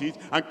about it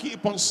and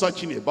keep on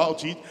searching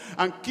about it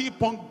and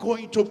keep on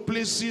going to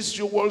places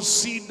you will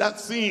see that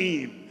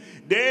thing.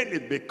 Then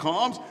it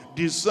becomes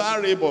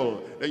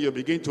desirable. Then you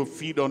begin to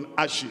feed on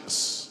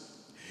ashes.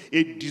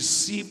 A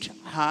deceived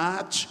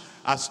heart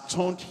has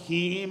turned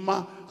him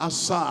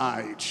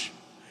aside.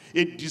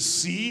 A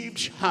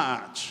deceived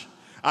heart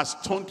has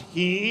turned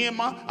him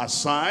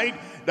aside,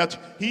 that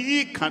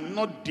he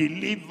cannot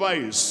deliver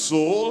his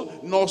soul,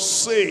 nor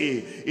say,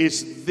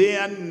 is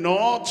there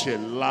not a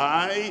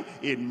lie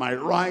in my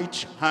right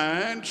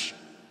hand?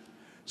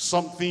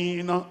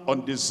 Something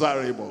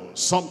undesirable,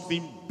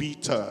 something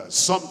bitter,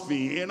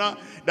 something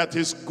that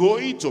is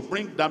going to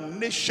bring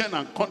damnation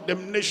and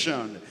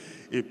condemnation.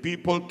 If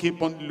people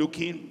keep on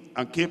looking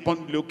and keep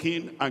on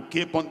looking and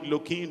keep on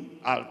looking,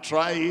 I'll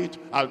try it,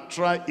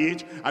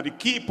 and they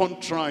keep on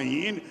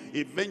trying,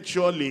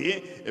 eventually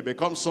it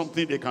becomes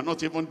something they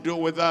cannot even do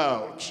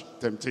without.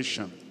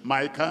 Temptation.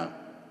 Micah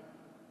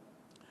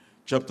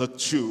chapter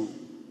 2.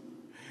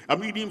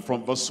 I'm reading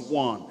from verse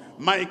 1.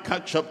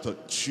 Micah chapter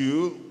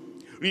 2,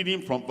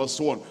 reading from verse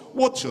 1.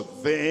 Woe to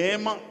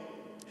them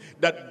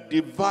that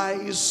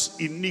devise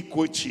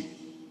iniquity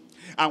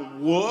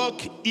and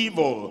work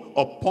evil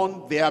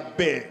upon their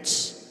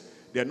beds.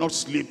 They're not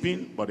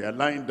sleeping, but they're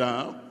lying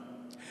down.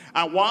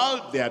 And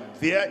while they're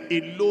there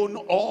alone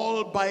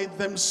all by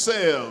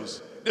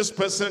themselves, this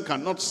person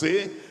cannot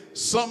say,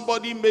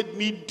 somebody made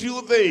me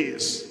do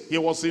this. He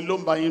was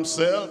alone by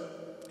himself.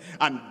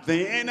 And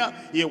then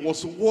he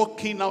was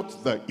working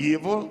out the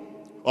evil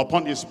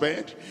upon his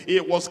bed. He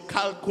was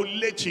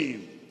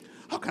calculating,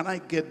 how can I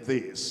get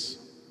this?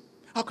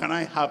 How can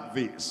I have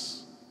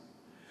this?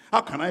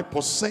 How can I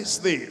possess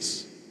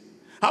this?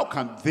 How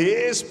can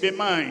this be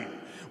mine?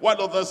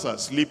 While others are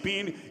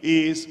sleeping,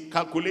 he is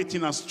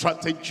calculating and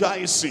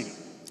strategizing.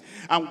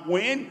 And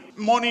when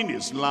morning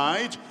is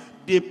light,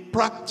 they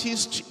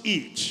practiced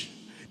it.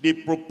 They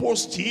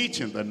proposed it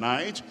in the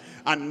night,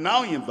 and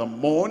now in the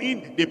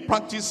morning they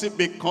practice it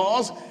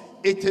because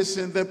it is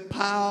in the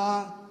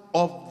power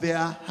of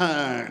their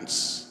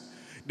hands.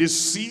 They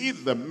see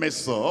the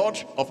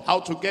method of how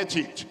to get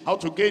it, how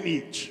to gain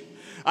it.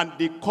 And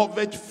they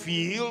covet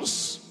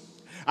fields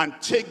and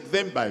take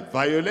them by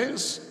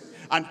violence,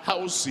 and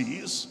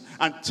houses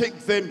and take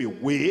them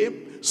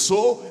away.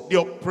 So they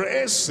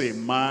oppress a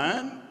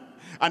man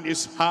and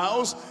his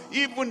house,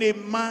 even a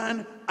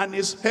man and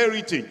his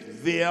heritage.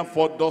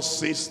 Therefore thus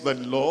says the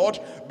Lord,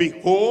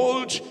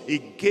 behold,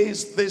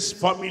 against this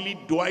family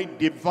do I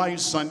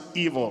devise an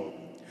evil,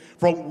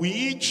 from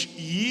which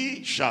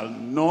ye shall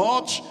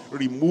not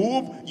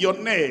remove your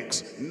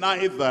necks,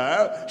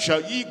 neither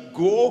shall ye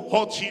go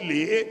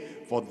haughtily,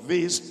 for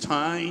this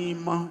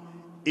time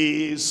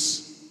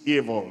is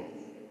evil.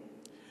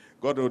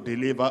 God will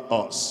deliver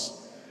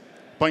us.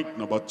 Point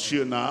number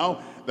 2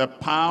 now, the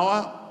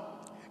power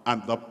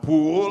and the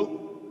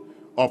pull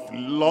of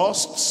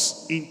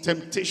lusts in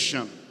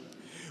temptation.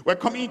 We're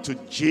coming to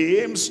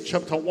James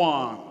chapter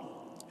 1.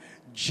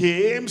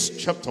 James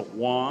chapter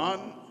 1,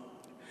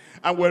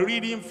 and we're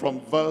reading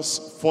from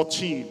verse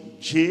 14.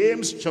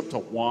 James chapter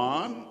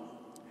 1,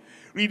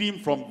 reading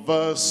from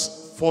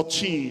verse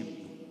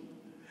 14.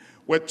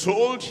 We're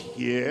told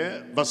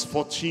here, verse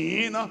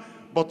 14,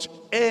 but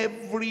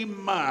every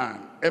man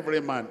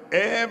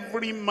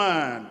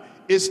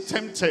is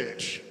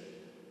tempted.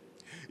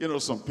 You know,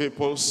 some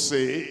people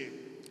say,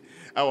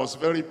 I was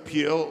very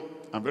pure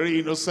and very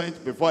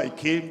innocent before I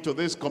came to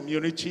this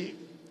community.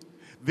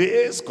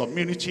 This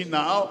community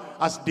now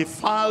has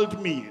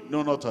defiled me.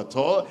 No, not at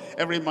all.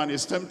 Every man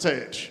is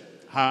tempted.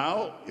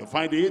 How? You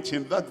find it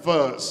in that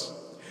verse.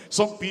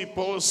 Some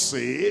people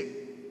say,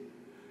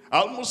 I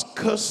almost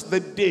cursed the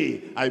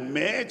day I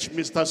met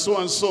Mr.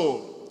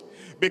 So-and-so,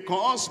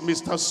 because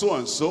Mr.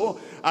 So-and-so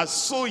has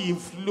so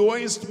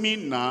influenced me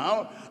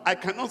now, I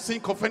cannot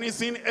think of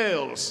anything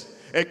else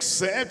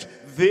except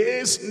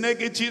this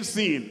negative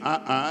thing.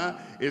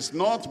 It's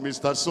not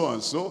Mr.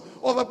 So-and-so.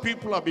 Other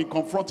people have been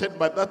confronted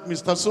by that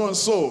Mr.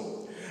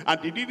 So-and-so,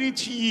 and they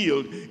didn't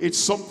yield. It's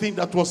something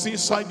that was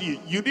inside you.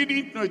 You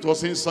didn't know it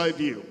was inside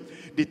you.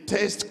 The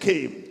test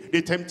came,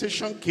 the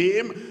temptation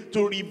came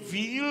to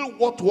reveal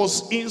what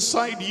was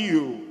inside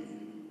you.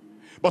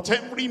 But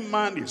every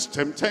man is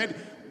tempted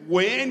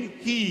when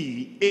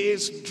he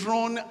is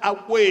drawn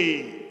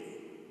away.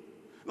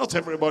 Not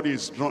everybody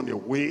is drawn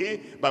away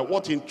by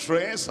what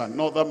interests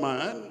another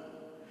man.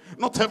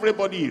 Not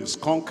everybody is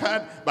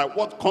conquered by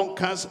what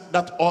conquers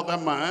that other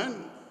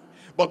man.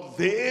 But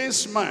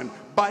this man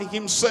by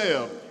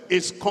himself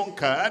is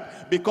conquered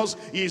because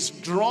he is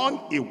drawn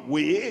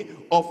away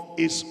of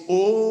his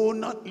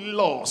own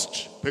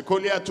lust,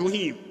 peculiar to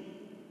him,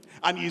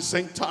 and he is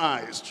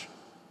enticed.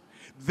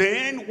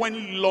 Then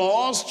when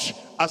lust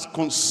has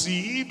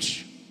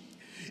conceived,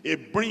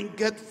 it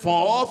bringeth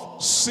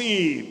forth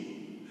sin.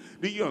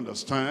 Do you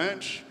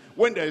understand?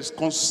 When there is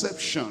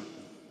conception,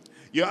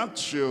 you have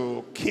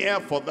to care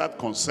for that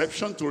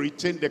conception, to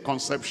retain the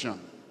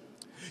conception.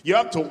 You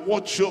have to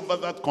watch over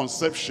that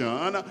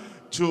conception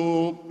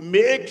to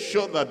make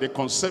sure that the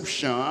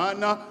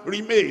conception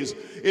remains.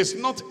 It's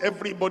not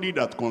everybody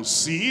that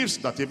conceives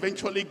that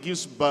eventually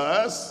gives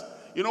birth.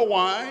 You know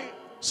why?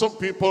 Some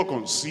people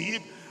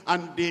conceive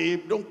and they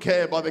don't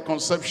care about the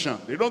conception.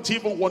 They don't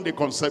even want the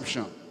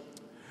conception.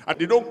 And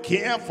they don't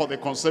care for the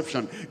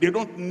conception. They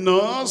don't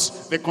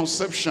nurse the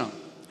conception.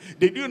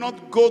 They do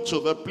not go to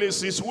the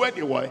places where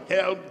they will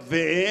help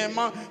them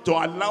to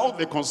allow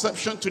the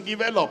conception to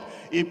develop.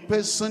 A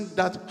person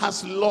that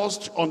has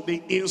lust on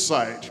the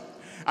inside,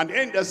 and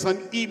then there's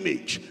an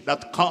image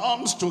that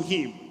comes to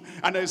him,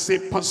 and there's a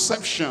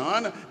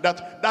perception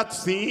that that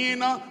thing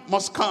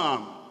must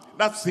come,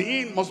 that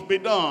thing must be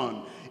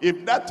done.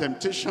 If that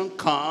temptation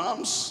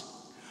comes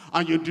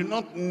and you do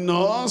not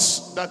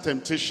nurse that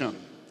temptation,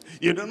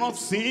 you do not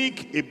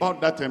think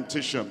about that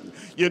temptation,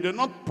 you do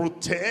not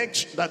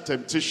protect that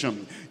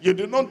temptation, you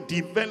do not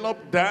develop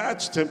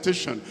that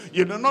temptation,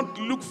 you do not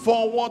look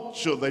forward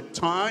to the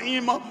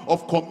time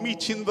of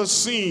committing the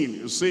sin,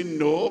 you say,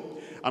 no,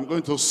 I'm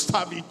going to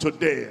starve it to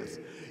death.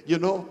 You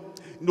know,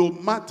 no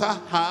matter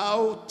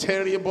how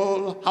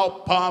terrible, how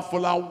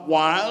powerful, how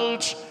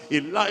wild a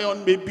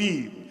lion may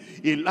be,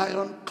 a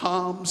lion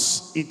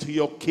comes into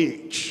your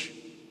cage.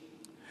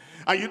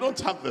 And you don't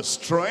have the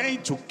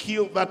strength to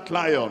kill that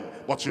lion,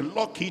 but you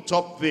lock it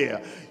up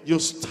there. You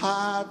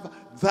starve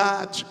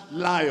that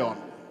lion.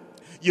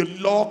 You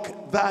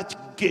lock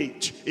that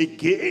gate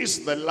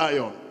against the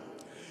lion.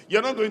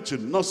 You're not going to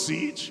nurse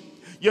it.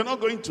 You're not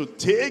going to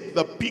take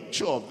the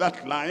picture of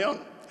that lion.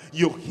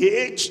 You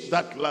hate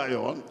that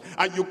lion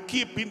and you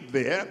keep it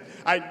there.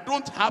 I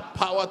don't have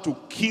power to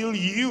kill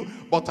you,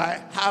 but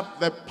I have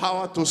the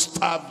power to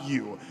starve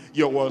you.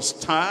 You will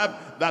starve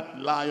that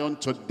lion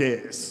to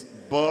death.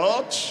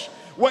 But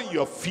when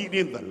you're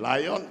feeding the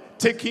lion,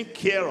 taking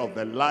care of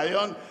the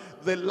lion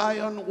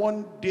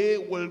one day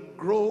will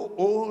grow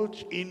old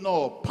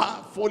enough,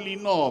 powerful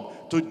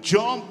enough to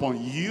jump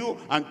on you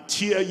and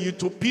tear you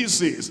to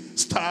pieces.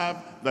 Starve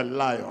the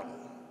lion.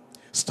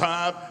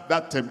 Starve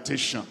that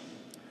temptation.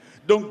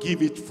 Don't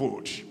give it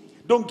food.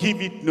 Don't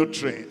give it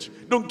nutrient.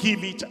 Don't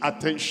give it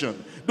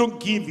attention. Don't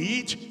give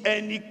it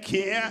any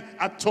care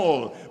at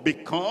all.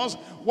 Because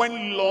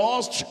when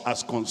lust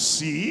has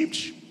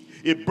conceived,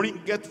 it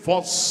bringeth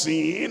forth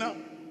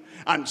sin.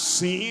 And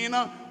sin,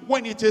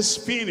 when it is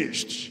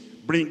finished,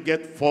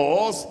 bringeth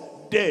forth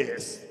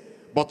death.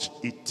 But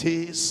it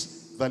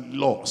is the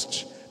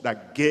lust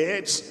that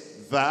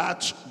gets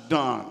that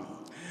done.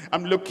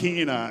 I'm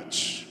looking at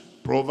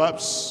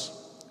Proverbs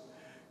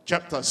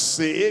chapter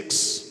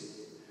 6,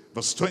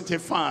 verse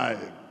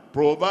 25.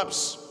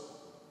 Proverbs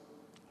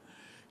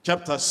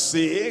chapter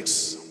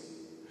 6,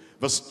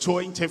 verse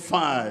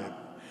 25.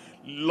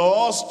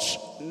 Lust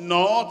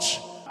not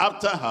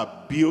after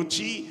her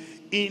beauty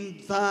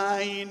in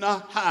thine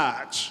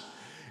heart.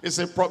 It's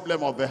a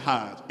problem of the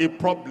heart. A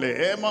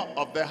problem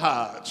of the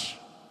heart.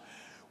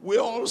 We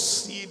all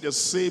see the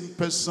same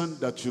person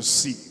that you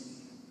see.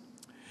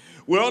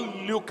 We all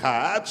look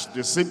at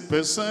the same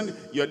person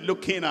you're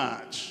looking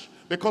at.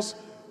 Because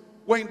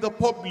we're in the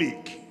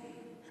public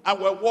and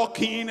we're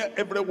walking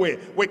everywhere.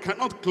 We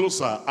cannot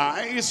close our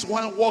eyes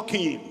while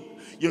walking.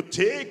 You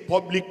take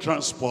public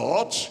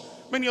transport.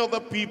 Many other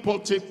people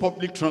take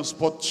public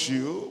transport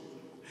too.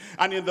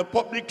 And in the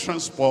public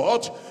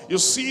transport, you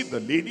see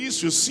the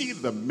ladies, you see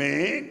the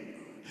men.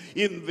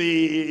 In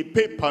the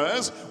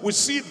papers, we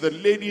see the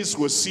ladies,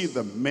 we see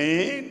the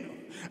men.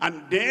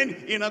 And then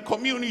in our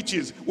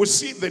communities, we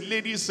see the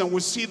ladies and we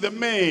see the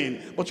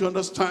men. But you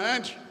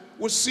understand?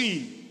 We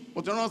see,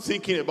 but we're not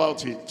thinking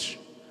about it.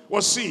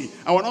 We see,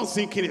 and we're not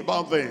thinking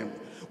about them.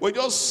 We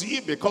just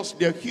see because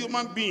they're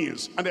human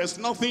beings and there's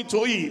nothing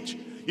to it.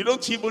 You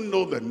don't even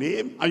know the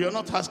name, and you're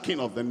not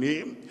asking of the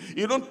name.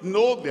 You don't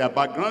know their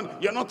background,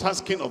 you're not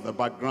asking of the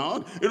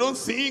background. You don't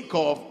think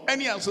of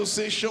any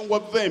association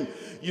with them.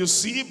 You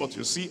see, but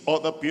you see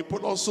other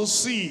people also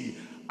see.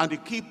 And they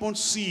keep on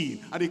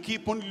seeing, and they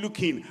keep on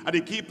looking, and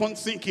they keep on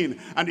thinking,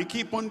 and they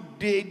keep on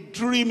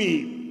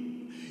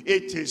daydreaming.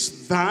 It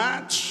is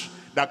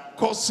that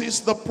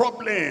causes the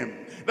problem.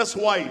 That's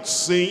why it's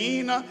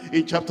saying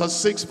in chapter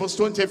 6 verse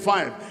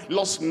 25,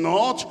 lust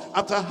not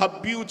after her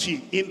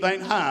beauty in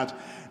thine heart,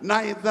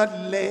 neither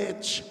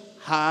let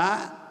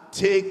her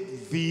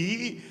take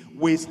thee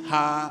with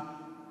her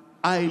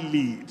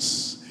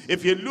eyelids.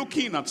 If you're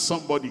looking at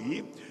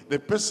somebody, the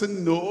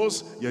person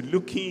knows you're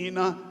looking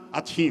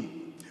at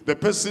him. The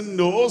person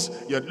knows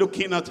you're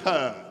looking at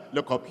her.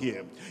 Look up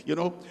here. You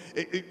know,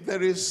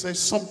 there is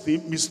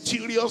something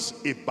mysterious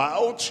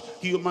about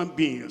human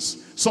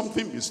beings.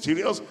 Something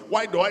mysterious.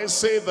 Why do I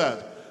say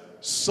that?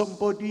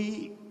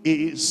 Somebody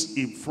is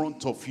in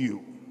front of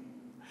you,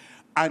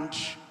 and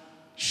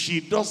she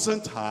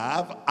doesn't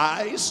have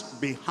eyes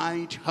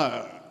behind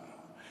her.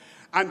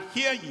 And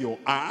here you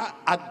are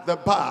at the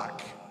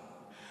back,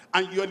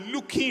 and you're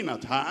looking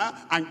at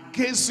her and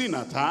gazing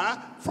at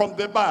her from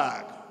the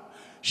back.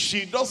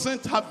 She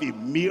doesn't have a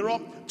mirror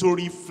to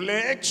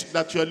reflect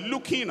that you're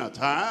looking at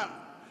her,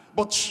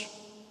 but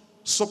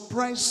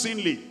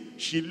surprisingly,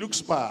 she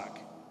looks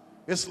back.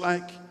 It's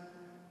like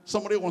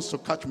somebody wants to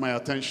catch my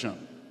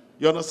attention.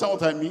 You understand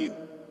what I mean?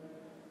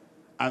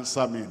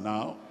 Answer me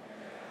now.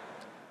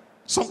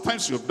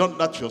 Sometimes you've done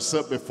that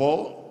yourself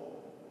before.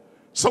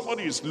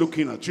 Somebody is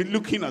looking at you,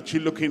 looking at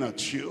you, looking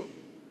at you.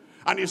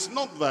 And it's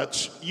not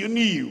that you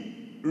knew,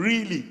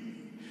 really,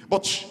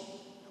 but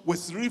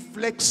with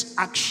reflex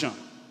action,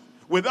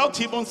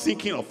 without even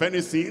thinking of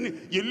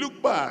anything, you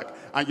look back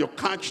and you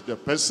catch the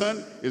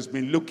person who's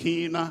been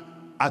looking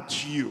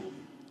at you.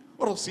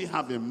 What does he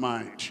have in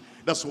mind?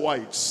 That's why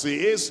it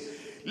says,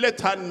 let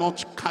her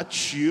not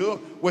catch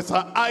you with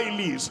her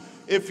eyelids.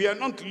 If you're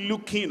not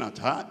looking at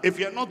her, if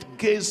you're not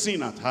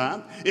gazing at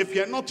her, if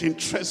you're not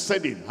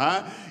interested in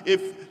her,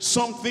 if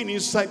something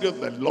inside of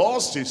the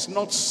lost is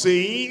not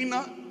saying,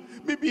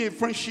 maybe a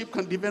friendship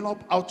can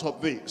develop out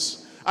of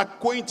this.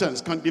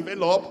 Acquaintance can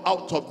develop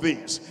out of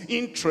this.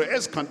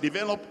 Interest can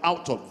develop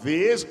out of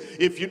this.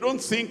 If you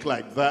don't think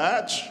like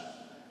that,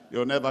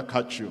 they'll never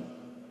catch you.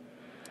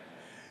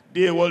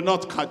 They will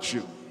not catch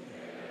you.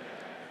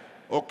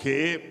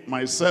 Okay,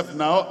 myself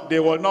now, they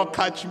will not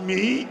catch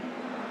me.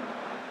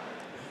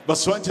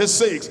 Verse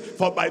 26,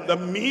 for by the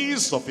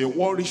means of a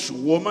warish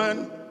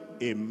woman,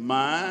 a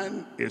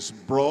man is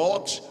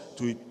brought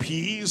to a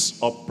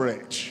piece of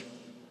bread.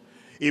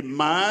 A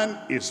man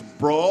is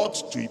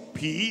brought to a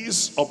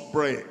piece of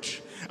bread.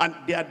 And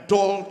the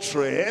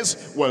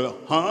adulteress will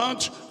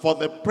hunt for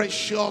the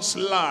precious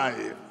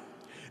life.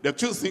 There are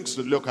two things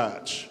to look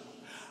at.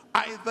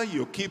 Either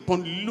you keep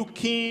on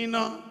looking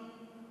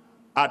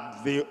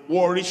at the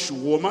warish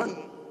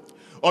woman,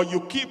 or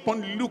you keep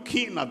on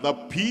looking at the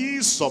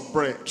piece of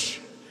bread.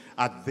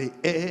 At the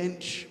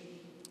end,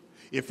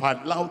 if I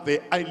allow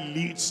the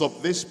eyelids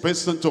of this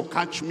person to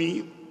catch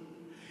me,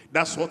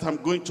 that's what I'm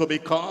going to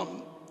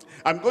become.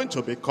 I'm going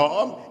to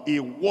become a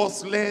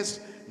worthless,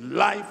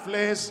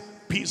 lifeless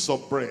piece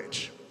of bread.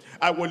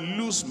 I will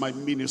lose my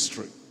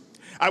ministry.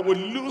 I will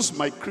lose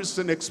my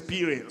Christian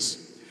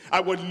experience. I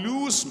will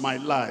lose my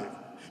life.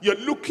 You're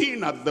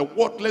looking at the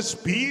worthless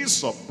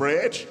piece of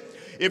bread.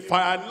 If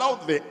I allow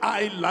the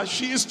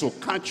eyelashes to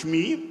catch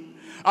me,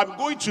 I'm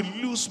going to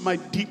lose my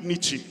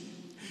dignity.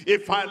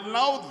 If I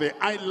allow the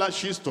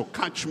eyelashes to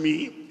catch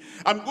me,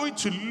 I'm going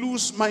to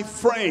lose my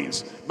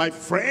friends. My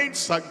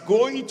friends are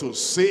going to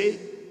say,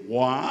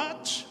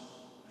 what?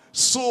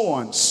 So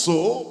and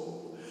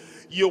so,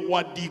 you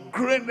were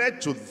degraded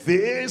to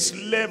this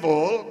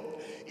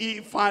level.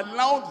 If I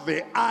allow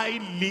the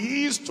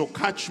eyelids to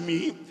catch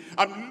me,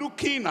 I'm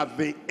looking at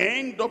the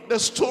end of the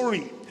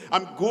story.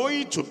 I'm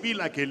going to be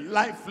like a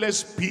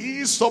lifeless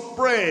piece of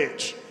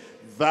bread.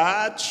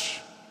 That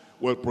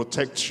will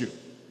protect you.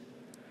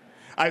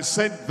 I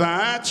said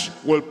that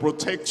will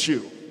protect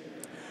you.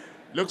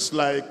 Looks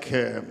like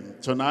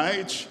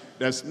tonight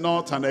there's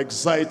not an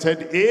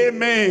excited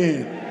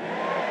amen.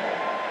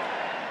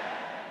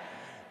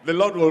 The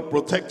Lord will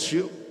protect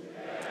you.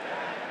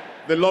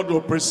 The Lord will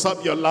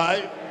preserve your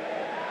life.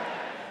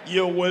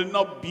 You will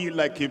not be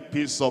like a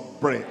piece of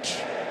bread.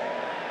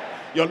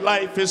 Your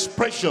life is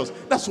precious.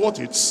 That's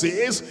what it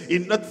says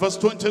in that verse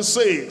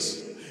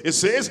 26. It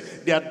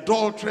says, the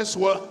adulteress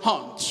will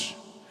hunt.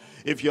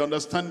 If you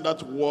understand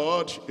that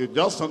word, you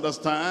just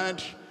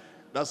understand,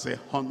 that's a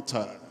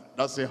hunter.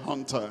 That's a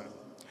hunter.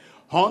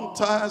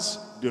 Hunters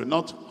do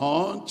not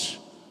hunt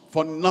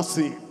for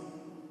nothing.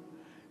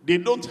 They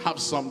don't have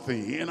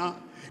something, you know.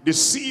 They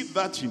see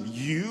that in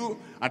you,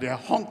 and they're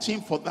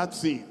hunting for that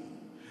thing.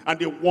 And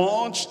they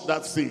want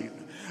that thing.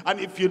 And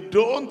if you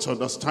don't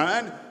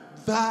understand,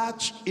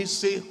 that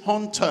is a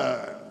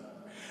hunter.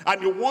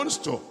 And he wants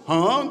to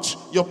hunt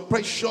your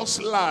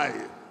precious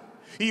life.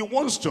 He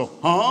wants to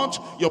hunt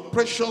your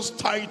precious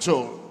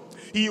title.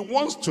 He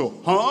wants to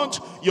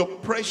hunt your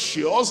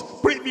precious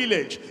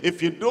privilege.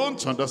 If you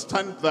don't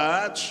understand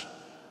that,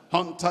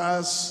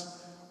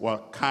 hunters will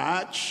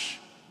catch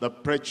the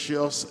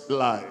precious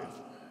life.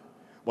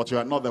 But you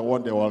are not the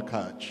one they will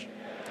catch.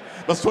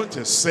 Verse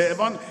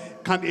 27,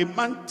 can a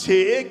man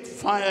take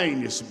fire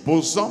in his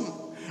bosom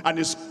and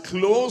his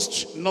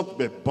clothes not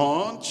be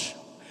burnt?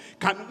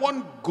 Can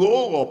one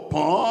go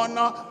upon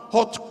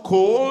hot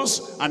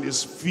coals and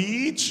his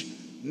feet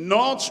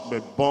not be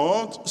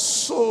burnt?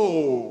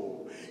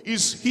 So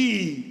is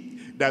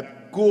he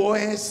that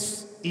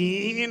goeth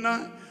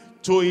in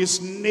to his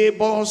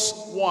neighbor's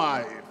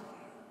wife,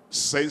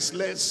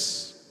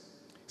 senseless,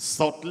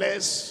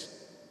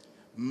 thoughtless,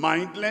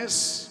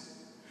 mindless,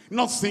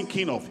 not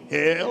thinking of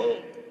hell,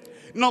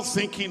 not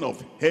thinking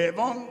of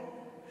heaven.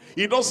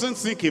 He doesn't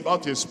think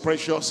about his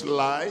precious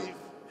life.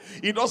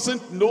 He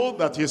doesn't know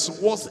that he's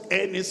worth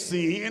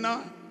anything.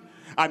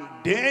 And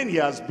then he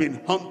has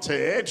been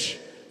hunted.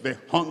 The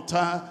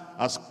hunter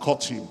has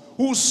caught him.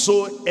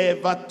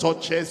 Whosoever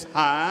touches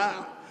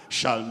her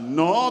shall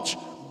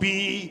not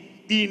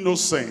be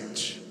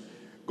innocent.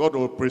 God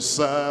will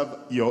preserve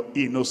your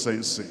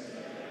innocency.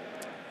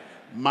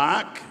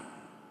 Mark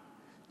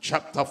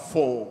chapter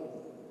 4.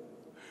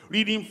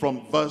 Reading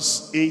from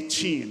verse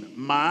 18.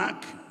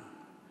 Mark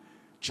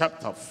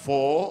chapter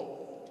 4.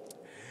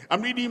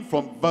 I'm reading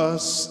from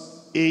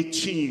verse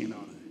 18.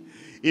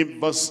 In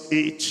verse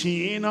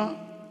 18,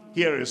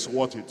 here is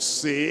what it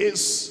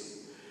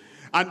says.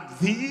 And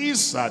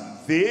these are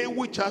they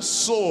which are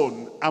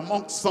sown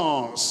among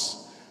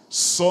thorns,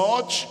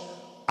 such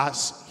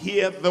as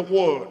hear the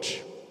word,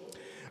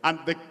 and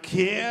the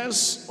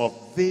cares of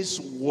this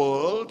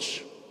world,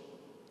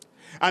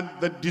 and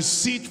the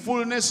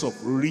deceitfulness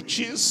of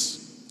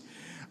riches,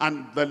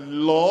 and the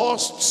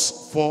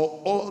lusts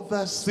for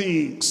other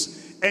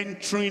things,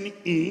 entering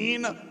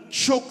in,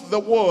 choke the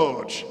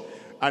word,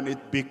 and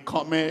it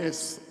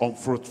becometh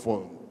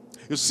unfruitful.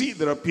 You see,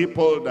 there are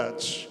people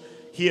that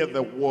hear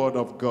the word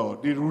of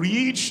God. They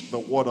read the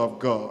word of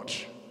God.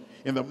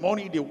 In the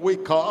morning they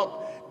wake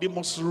up, they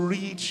must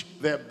read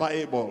their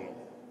Bible.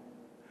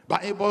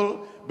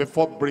 Bible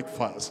before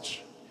breakfast.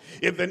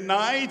 In the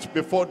night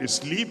before they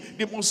sleep,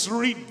 they must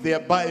read their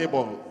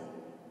Bible.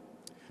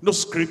 No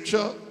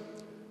scripture,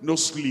 no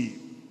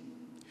sleep.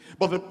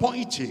 But the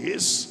point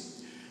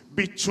is,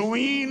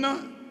 between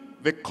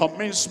the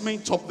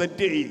commencement of the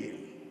day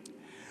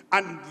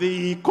and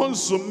the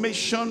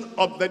consummation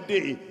of the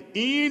day,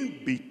 in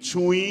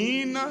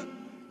between,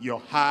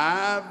 you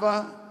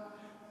have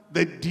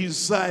the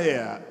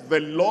desire, the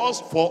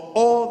lust for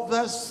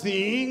other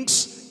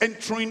things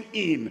entering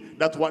in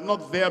that were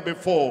not there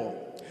before.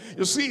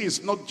 You see,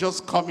 it's not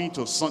just coming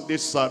to Sunday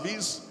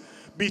service.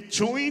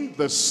 Between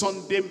the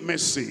Sunday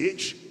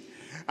message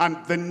and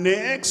the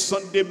next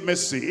Sunday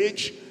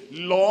message,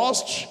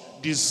 lust,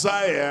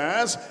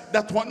 desires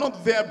that were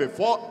not there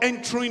before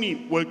entering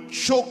in will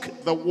choke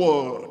the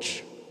word.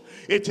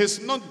 It is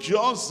not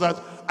just that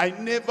I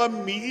never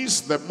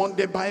miss the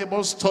Monday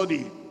Bible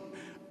study.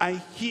 I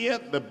hear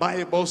the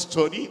Bible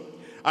study,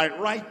 I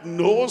write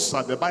notes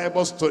at the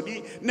Bible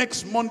study,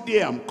 next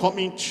Monday I'm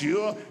coming to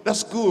you,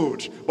 that's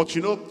good. But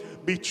you know,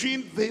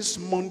 between this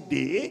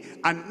Monday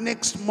and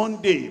next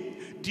Monday,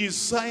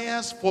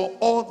 desires for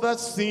other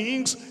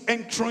things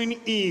entering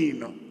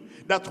in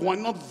that were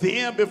not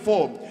there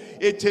before.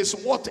 It is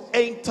what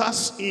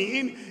enters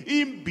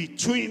in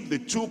between the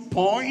 2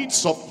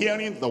 points of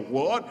hearing the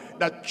word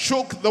that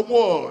choke the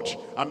word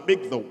and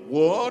make the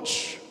word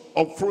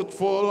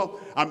unfruitful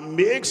and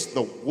makes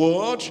the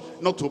word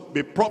not to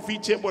be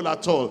profitable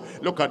at all.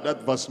 Look at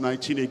that verse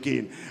 19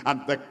 again.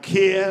 And the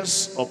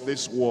cares of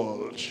this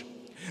world,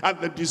 and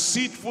the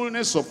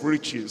deceitfulness of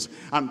riches,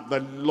 and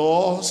the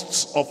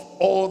lusts of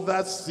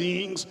other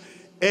things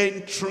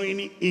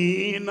entering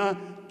in,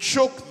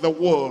 choke the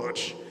word,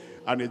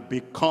 and it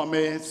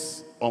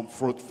becometh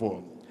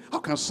unfruitful. How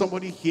can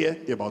somebody hear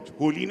about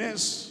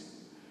holiness,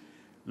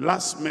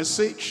 last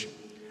message,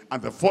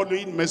 and the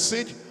following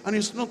message, and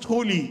it's not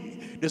holy?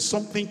 There's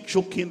something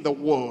choking the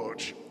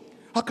word.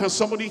 How can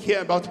somebody hear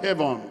about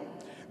heaven,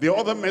 the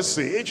other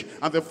message,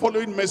 and the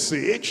following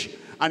message,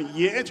 and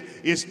yet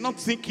it's not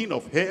thinking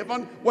of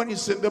heaven when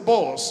it's in the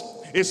bus?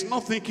 It's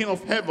not thinking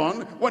of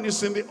heaven when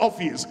it's in the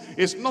office.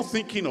 It's not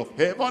thinking of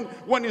heaven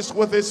when it's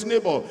with his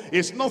neighbor.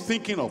 It's not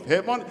thinking of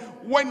heaven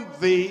when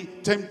the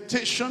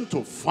temptation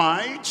to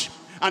fight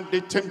and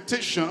the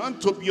temptation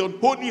to be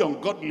unholy,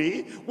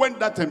 ungodly, when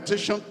that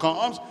temptation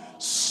comes,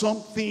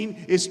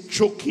 something is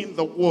choking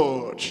the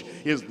word.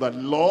 It's the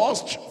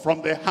lust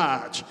from the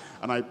heart.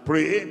 And I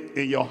pray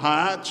in your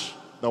heart,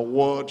 the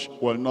word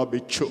will not be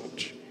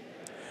choked.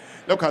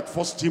 Look at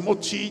 1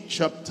 Timothy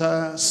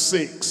chapter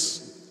 6.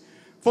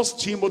 1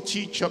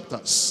 Timothy chapter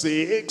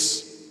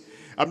 6,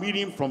 I'm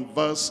reading from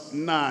verse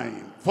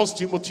 9. 1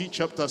 Timothy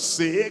chapter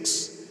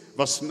 6,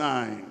 verse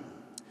 9.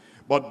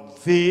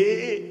 But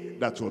they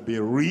that will be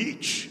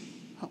rich,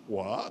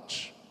 what?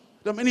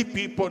 There are many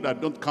people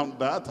that don't count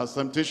that as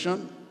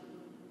temptation.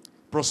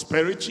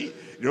 Prosperity,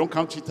 they don't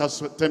count it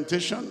as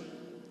temptation.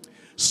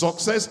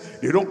 Success,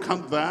 they don't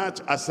count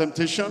that as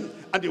temptation.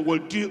 And they will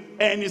do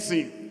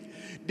anything.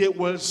 They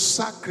will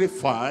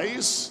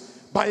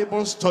sacrifice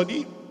Bible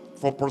study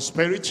for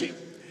prosperity.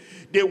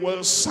 They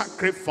will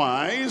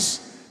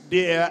sacrifice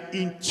their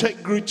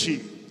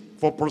integrity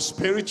for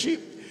prosperity.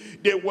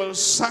 They will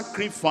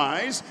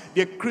sacrifice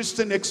their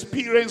Christian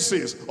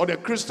experiences or their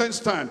Christian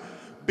stand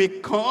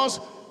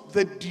because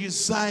the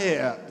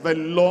desire, the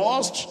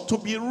lust to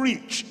be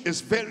rich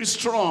is very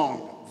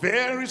strong,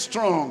 very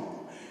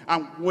strong.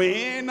 And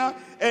when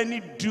any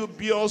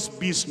dubious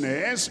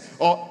business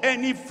or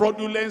any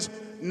fraudulence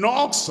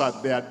knocks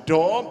at their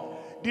door,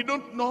 they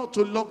don't know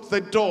to lock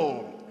the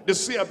door. They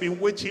say, I've been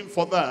waiting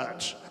for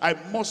that. I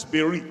must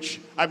be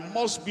rich. I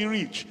must be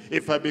rich.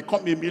 If I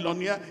become a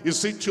millionaire,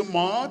 is it too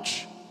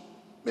much?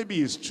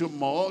 Maybe it's too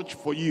much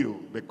for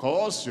you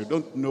because you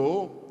don't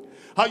know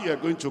how you are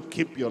going to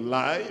keep your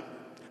life,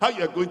 how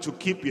you are going to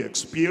keep your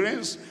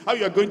experience, how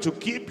you are going to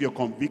keep your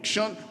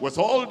conviction with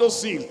all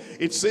those things.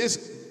 It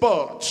says,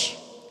 but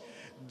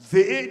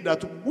they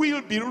that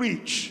will be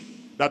rich,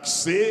 that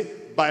say,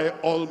 by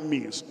all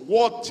means,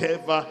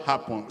 whatever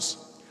happens,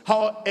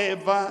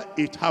 however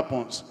it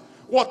happens,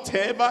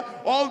 whatever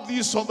all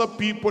these other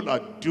people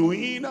are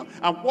doing,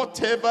 and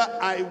whatever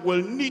I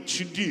will need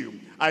to do,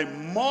 I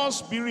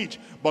must be rich.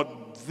 But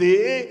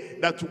they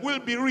that will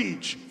be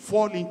rich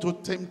fall into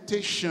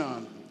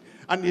temptation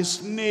and a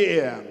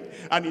snare,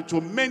 and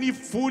into many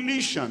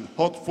foolish and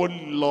hurtful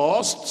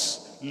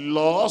lusts,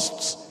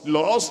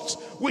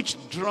 which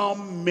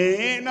drown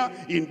men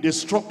in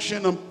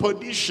destruction and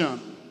perdition.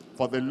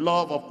 For the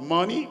love of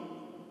money,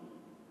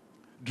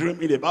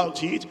 dreaming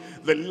about it,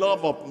 the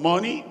love of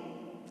money,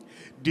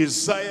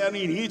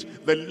 desiring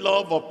it, the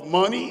love of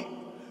money,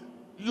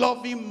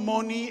 loving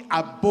money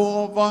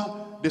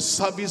above the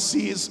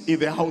services in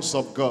the house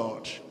of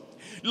God,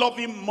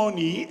 loving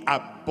money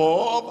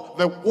above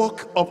the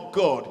work of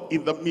God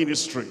in the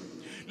ministry,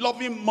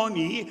 loving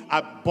money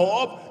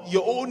above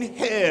your own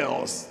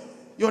health.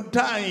 You're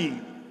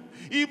dying.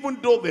 Even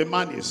though the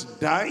man is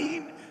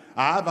dying,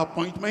 I have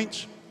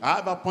appointment, I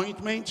have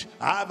appointment,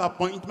 I have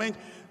appointment.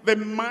 The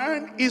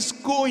man is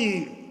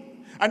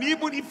going. And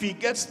even if he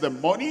gets the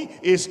money,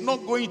 he's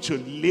not going to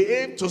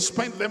live to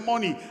spend the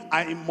money.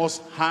 I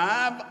must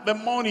have the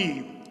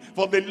money.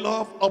 For the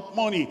love of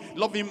money,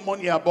 loving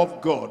money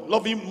above God,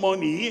 loving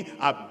money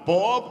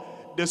above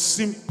the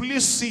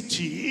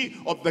simplicity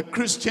of the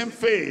Christian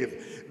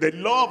faith. The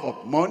love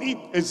of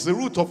money is the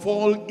root of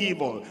all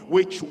evil,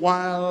 which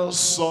while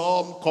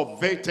some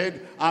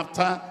coveted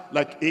after,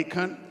 like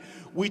Achan,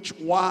 which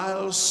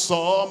while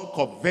some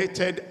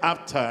coveted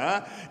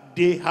after,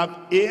 they have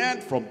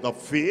erred from the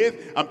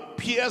faith and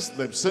pierced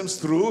themselves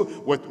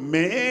through with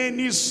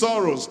many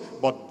sorrows.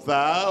 But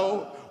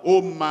thou,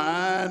 O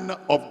man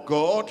of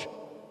God,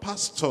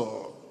 pastor,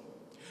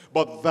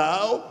 but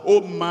thou,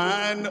 O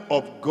man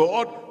of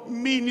God,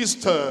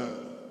 minister,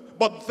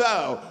 but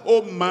thou,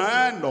 O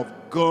man of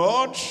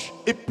God,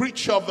 a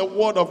preacher of the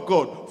word of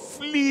God,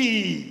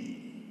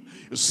 flee.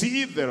 You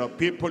see, there are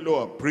people who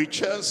are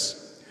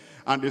preachers,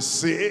 and they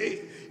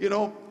say, you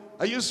know,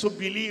 I used to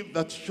believe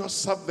that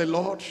just serve the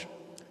Lord,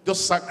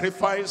 just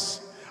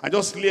sacrifice, and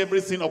just lay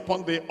everything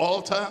upon the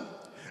altar,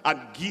 and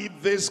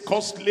give this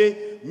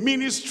costly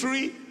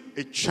ministry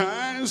a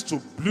chance to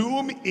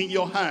bloom in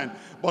your hand.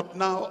 But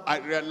now I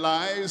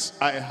realize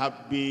I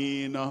have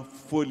been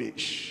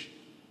foolish.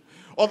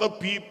 Other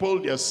people,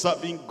 they're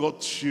serving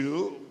God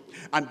too,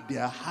 and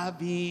they're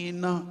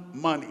having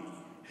money.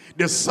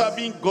 They're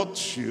serving God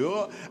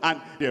too,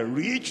 and they're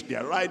rich,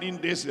 they're riding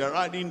this, they're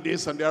riding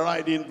this, and they're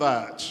riding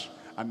that.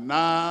 And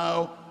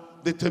now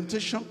the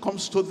temptation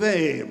comes to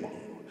them.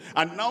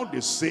 And now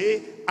they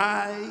say,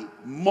 I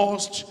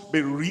must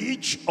be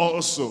rich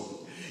also.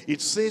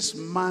 It says,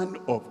 man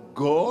of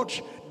God,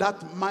 that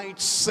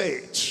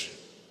mindset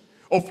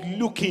of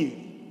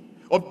looking,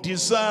 of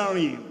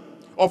desiring,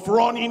 of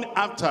running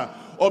after,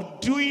 of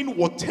doing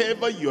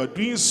whatever you are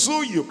doing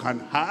so you can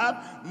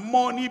have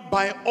money,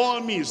 by all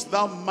means,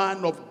 thou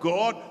man of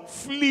God,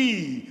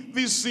 flee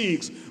these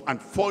things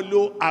and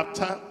follow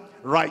after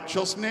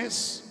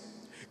righteousness,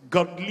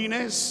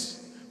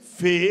 godliness,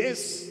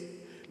 faith,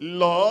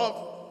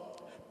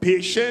 love,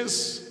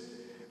 patience,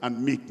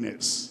 and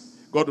meekness.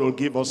 God will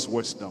give us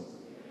wisdom.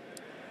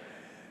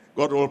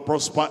 God will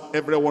prosper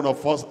every one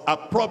of us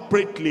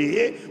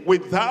appropriately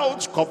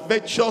without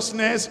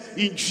covetousness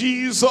in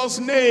Jesus'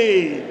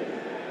 name.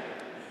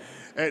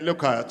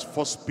 Look at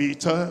 1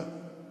 Peter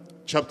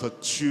chapter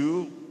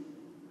 2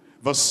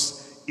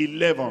 verse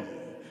 11.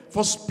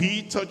 1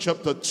 Peter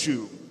chapter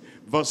 2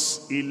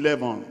 verse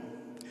 11.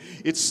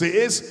 It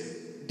says,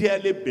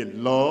 dearly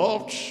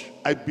beloved,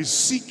 I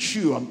beseech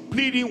you, I'm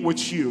pleading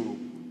with you,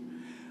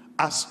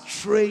 as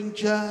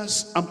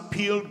strangers and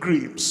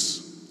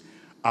pilgrims,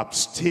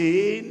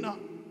 abstain.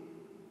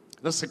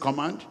 That's the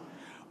command.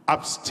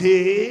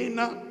 Abstain.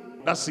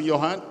 That's in your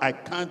hand. I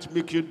can't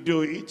make you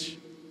do it.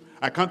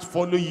 I can't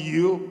follow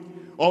you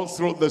all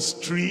through the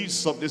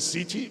streets of the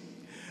city.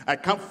 I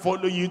can't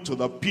follow you to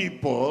the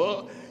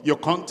people you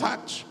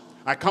contact.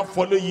 I can't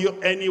follow you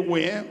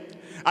anywhere.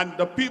 And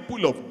the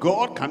people of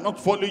God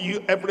cannot follow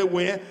you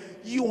everywhere.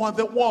 You are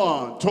the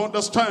one to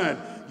understand.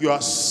 You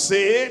are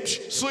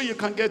saved so you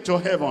can get to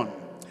heaven.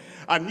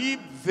 And if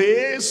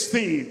this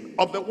thing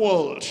of the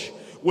world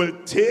will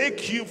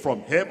take you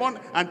from heaven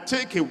and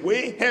take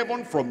away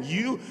heaven from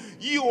you,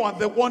 you are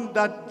the one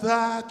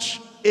that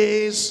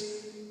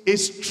is a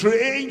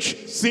strange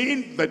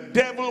thing the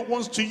devil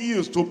wants to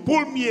use to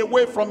pull me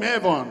away from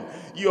heaven.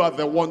 You are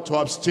the one to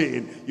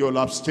abstain. You'll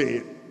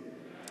abstain.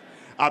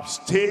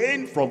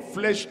 Abstain from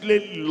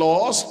fleshly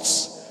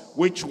lusts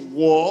which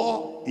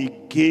war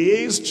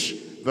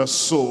against the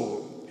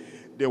soul.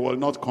 They will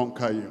not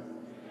conquer you.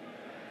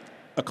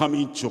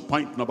 Coming to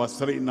point number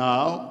 3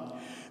 now.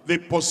 The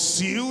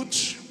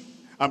pursuit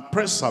and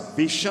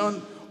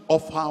preservation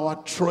of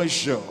our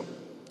treasure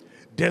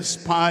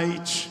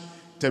despite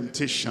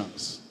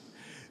temptations.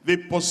 The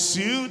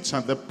pursuit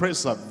and the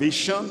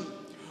preservation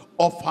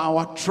of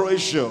our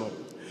treasure.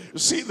 You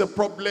see, the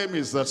problem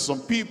is that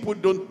some people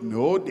don't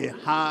know they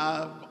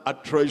have a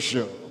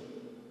treasure.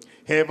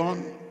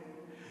 Heaven,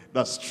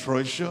 that's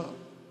treasure.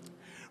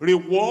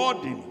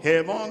 Reward in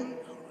heaven,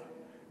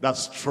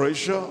 that's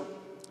treasure.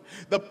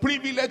 The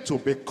privilege to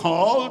be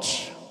called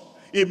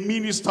a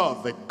minister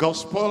of the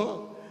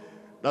gospel,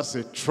 that's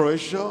a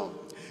treasure.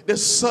 The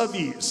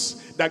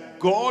service that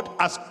God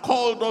has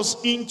called us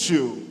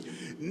into.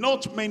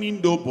 Not many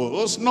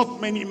nobles, not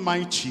many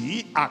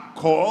mighty are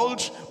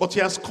called, but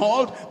he has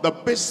called the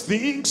best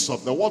things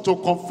of the world to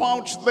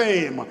confound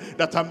them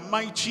that are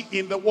mighty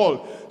in the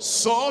world.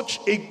 Such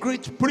a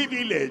great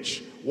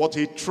privilege. What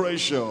a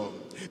treasure.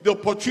 The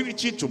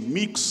opportunity to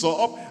mix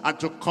up and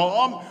to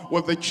come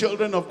with the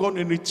children of God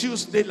on a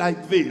Tuesday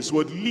like this,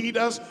 with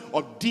leaders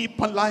of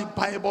Deeper Life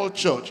Bible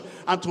Church,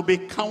 and to be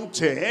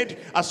counted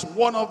as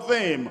one of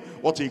them.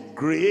 What a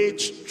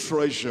great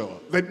treasure.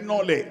 The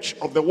knowledge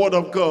of the Word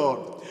of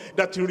God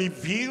that he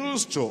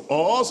reveals to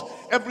us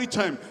every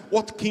time.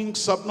 What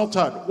kings have not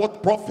heard,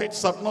 what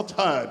prophets have not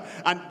heard,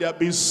 and they have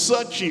been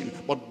searching,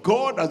 but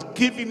God has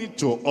given it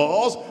to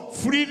us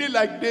freely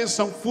like this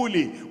and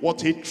fully.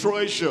 What a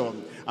treasure.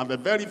 And the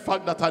very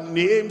fact that our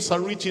names are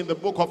written in the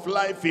book of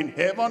life in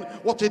heaven,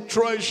 what a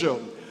treasure.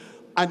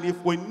 And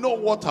if we know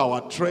what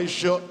our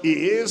treasure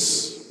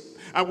is,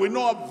 and we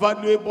know how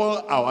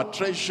valuable our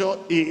treasure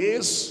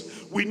is,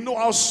 we know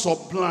how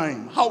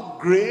sublime, how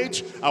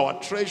great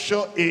our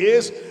treasure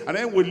is, and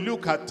then we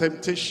look at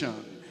temptation.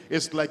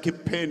 It's like a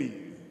penny.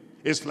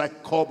 It's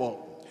like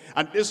cobble.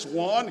 And this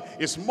one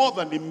is more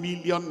than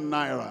 1,000,000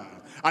 naira.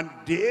 And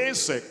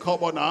this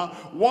governor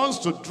wants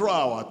to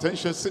draw our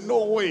attention. Say,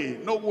 no way,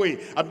 no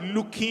way. I'm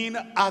looking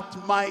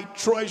at my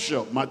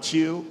treasure.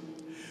 Matthew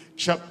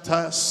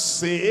chapter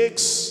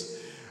 6.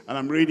 And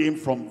I'm reading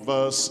from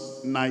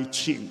verse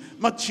 19.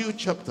 Matthew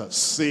chapter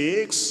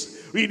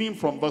 6, reading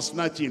from verse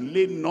 19.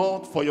 Lay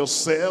not for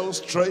yourselves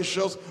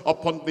treasures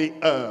upon the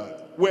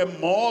earth, where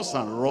moth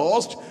and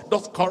rust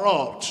doth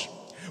corrupt,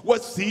 where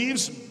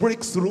thieves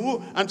break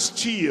through and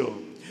steal.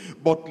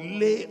 But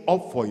lay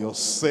up for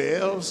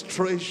yourselves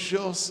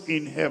treasures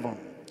in heaven.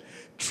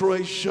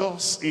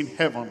 Treasures in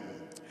heaven.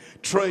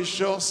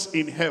 Treasures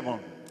in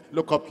heaven.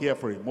 Look up here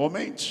for a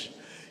moment.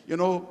 You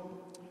know,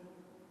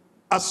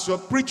 as you're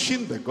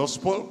preaching the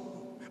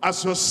gospel,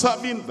 as you're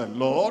serving the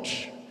Lord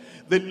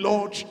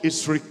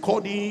is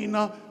recording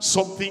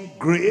something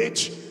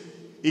great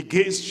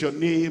against your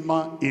name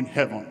in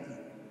heaven.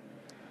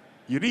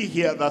 You didn't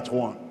hear that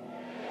one.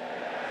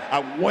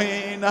 And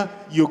when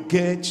you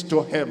get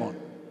to heaven,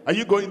 are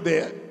you going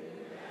there?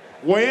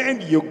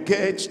 When you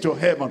get to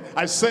heaven,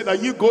 I said, are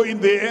you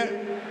going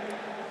there?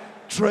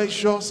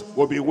 Treasures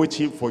will be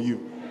waiting for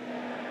you.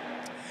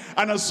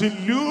 And as you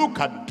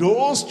look at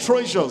those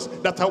treasures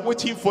that are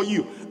waiting for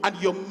you, and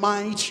your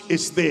mind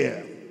is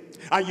there,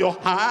 and your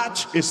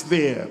heart is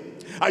there,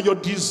 and your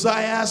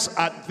desires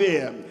are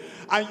there,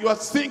 and you are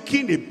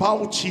thinking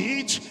about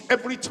it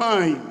every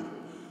time,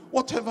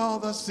 whatever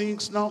other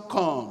things now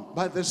come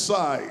by the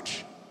side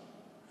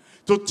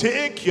to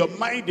take your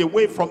mind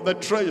away from the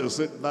treasure,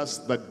 say, that's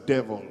the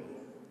devil.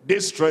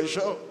 This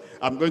treasure,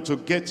 I'm going to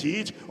get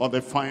it on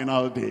the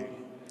final day.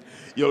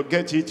 You'll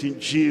get it in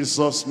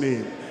Jesus'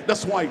 name.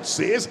 That's why it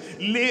says,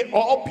 lay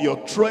up your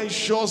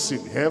treasures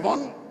in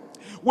heaven,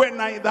 where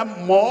neither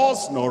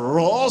moth nor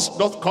rust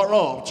doth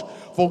corrupt,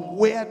 for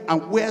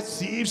where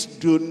thieves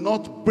do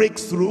not break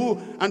through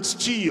and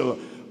steal.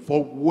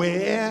 For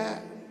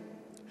where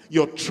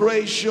your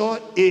treasure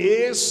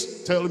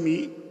is, tell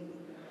me,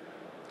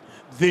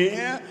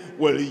 there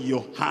will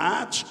your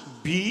heart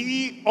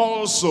be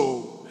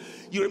also.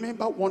 You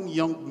remember one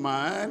young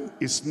man,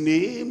 his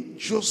name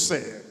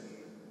Joseph.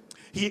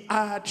 He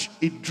had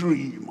a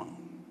dream.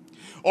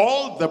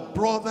 All the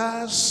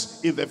brothers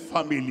in the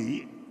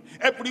family,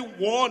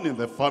 everyone in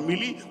the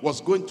family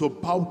was going to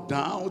bow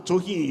down to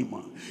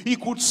him. He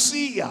could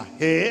see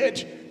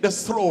ahead the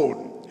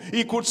throne.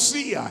 He could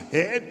see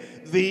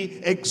ahead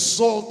the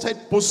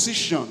exalted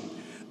position.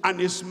 And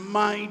his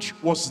mind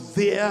was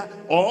there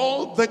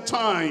all the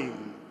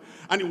time.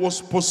 And he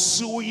was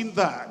pursuing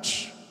that.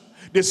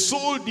 They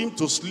sold him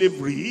to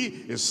slavery.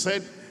 He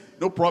said,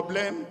 no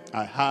problem,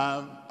 I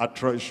have a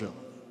treasure.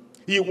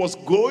 He was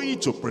going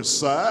to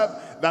preserve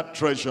that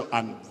treasure.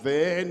 And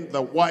then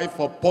the wife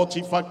of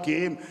Potiphar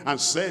came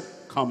and said,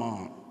 come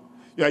on,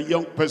 you're a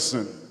young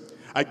person.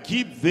 I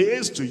give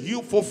this to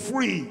you for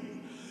free.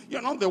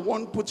 You're not the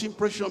one putting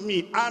pressure on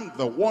me. I'm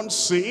the one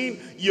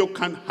saying you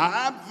can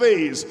have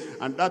this.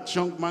 And that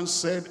young man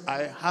said,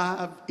 I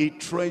have a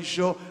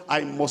treasure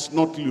I must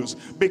not lose.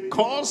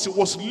 Because he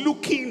was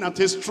looking at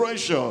his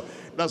treasure.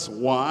 That's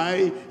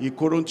why he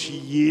couldn't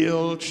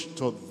yield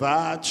to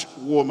that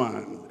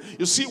woman.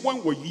 You see,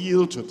 when we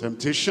yield to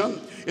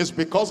temptation, it's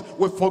because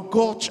we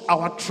forgot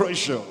our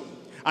treasure.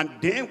 And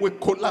then we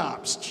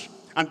collapsed.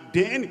 And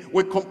then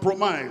we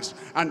compromised.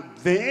 And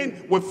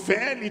then we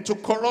fell into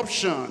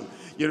corruption.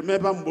 You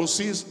remember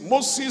Moses?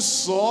 Moses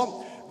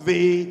saw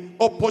the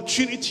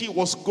opportunity he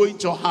was going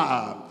to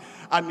have.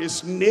 And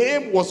his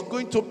name was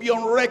going to be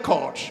on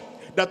record.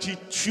 That he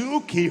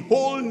took a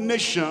whole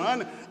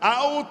nation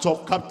out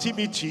of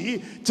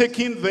captivity,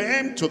 taking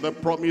them to the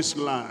promised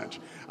land.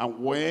 And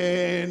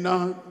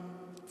when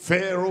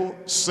Pharaoh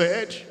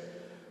said,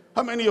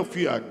 how many of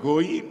you are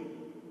going?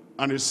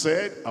 And he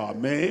said, our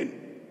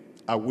men,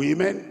 our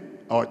women,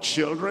 our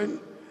children,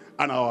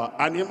 and our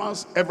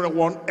animals,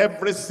 everyone,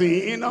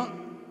 everything.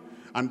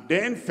 And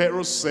then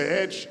Pharaoh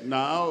said,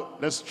 now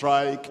let's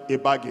strike a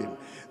bargain.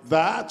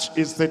 That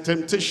is the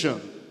temptation.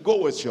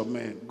 Go with your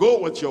men, go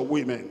with your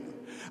women,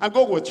 and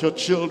go with your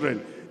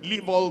children.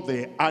 Leave all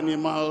the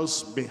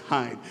animals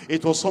behind.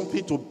 It was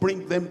something to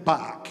bring them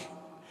back.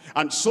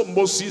 And so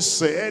Moses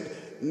said,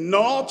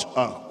 not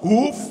a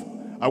hoof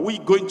are we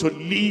going to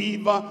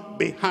leave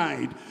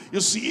behind. You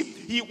see,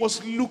 he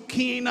was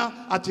looking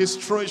at his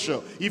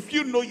treasure. If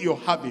you know you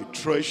have a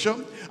treasure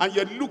and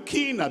you're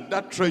looking at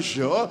that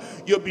treasure,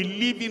 you'll be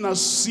living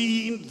as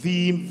seeing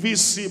the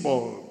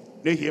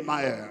invisible.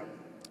 Nehemiah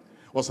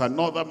was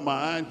another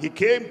man. He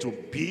came to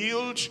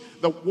build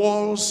the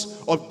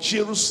walls of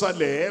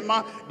Jerusalem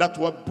that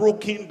were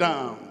broken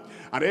down.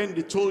 And then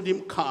they told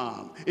him,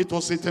 come. It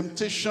was a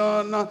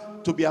temptation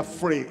to be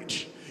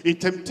afraid. A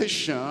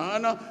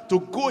temptation to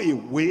go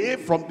away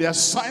from the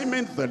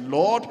assignment the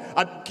Lord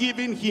had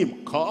given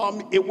him.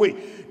 Come away.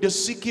 They're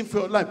seeking for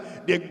your life.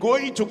 They're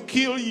going to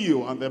kill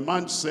you. And the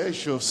man says,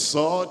 should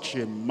such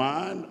a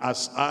man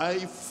as I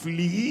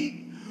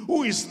flee?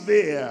 Who is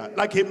there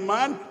like a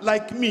man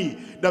like me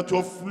that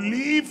will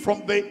flee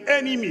from the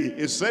enemy?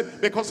 He said,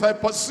 because I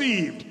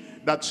perceived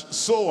that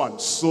so and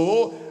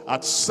so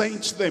had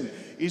sent them.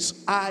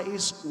 his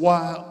eyes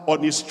were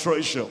on his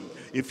treasure.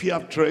 If you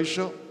have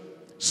treasure,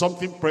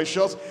 something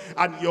precious,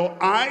 and your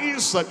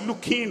eyes are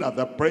looking at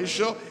the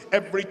pressure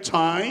every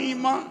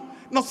time,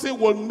 nothing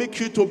will make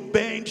you to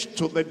bend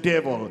to the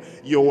devil.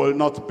 You will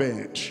not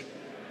bend.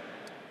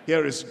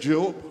 Here is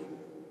Job.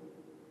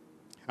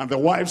 And the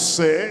wife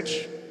said,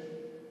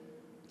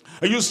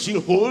 are you still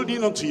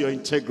holding on to your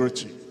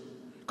integrity?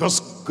 Because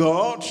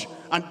God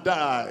and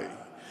I.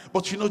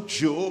 But you know,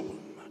 Job,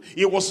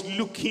 he was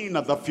looking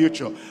at the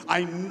future.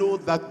 I know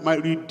that my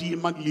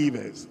Redeemer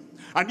liveth.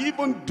 And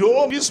even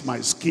though this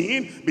my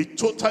skin be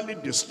totally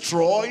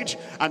destroyed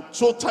and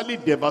totally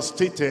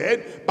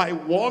devastated by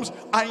worms,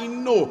 I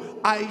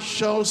know I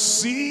shall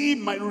see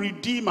my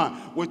Redeemer.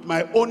 With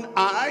my own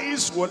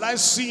eyes will I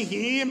see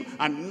him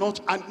and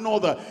not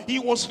another. He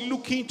was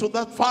looking to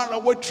that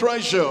faraway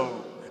treasure.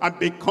 And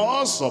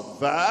because of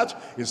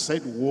that, he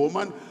said,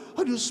 woman,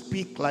 how do you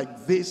speak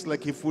like this,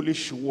 like a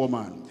foolish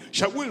woman?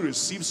 Shall we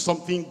receive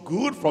something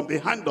good from the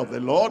hand of the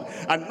Lord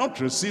and not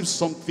receive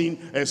something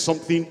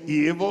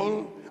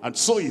evil? And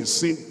so he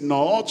sinned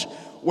not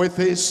with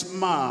his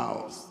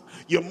mouth.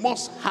 You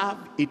must have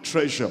a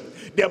treasure.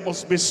 There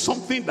must be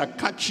something that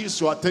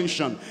catches your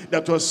attention,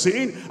 that you're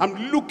saying,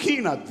 I'm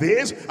looking at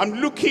this, I'm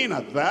looking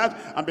at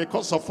that, and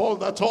because of all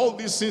that, all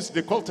these things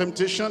they call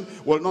temptation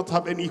will not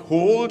have any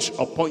hold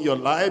upon your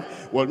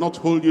life, will not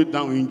hold you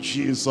down in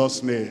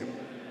Jesus' name.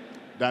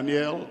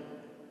 Daniel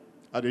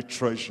had a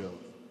treasure.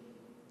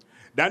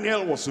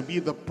 Daniel was to be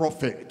the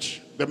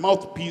prophet, the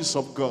mouthpiece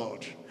of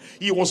God.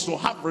 He was to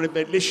have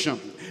revelation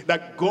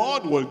that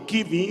God will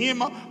give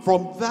him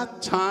from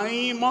that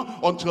time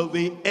until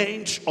the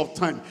end of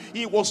time.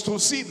 He was to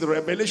see the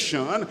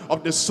revelation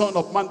of the Son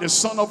of Man, the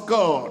Son of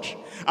God.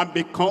 And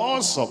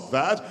because of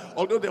that,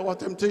 although there were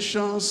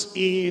temptations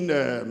in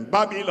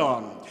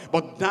Babylon,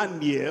 but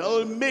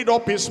Daniel made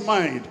up his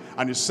mind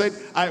and he said,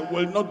 I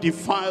will not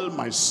defile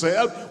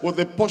myself with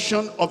a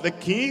portion of the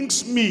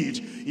king's meat.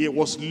 He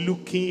was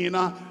looking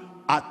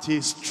at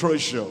his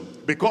treasure,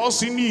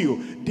 because he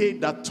knew they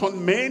that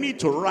turn many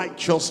to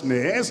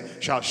righteousness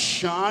shall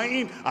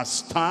shine as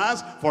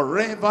stars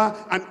forever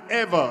and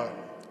ever.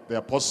 The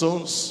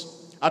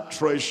apostles had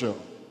treasure,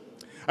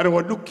 and they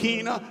were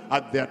looking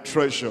at their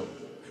treasure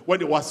when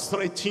they were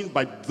threatened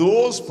by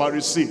those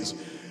Pharisees.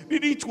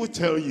 Didn't we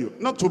tell you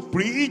not to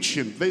preach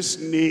in this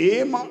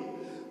name?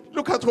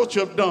 Look at what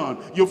you've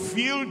done. You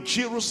fill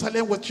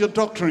Jerusalem with your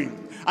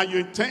doctrine, and you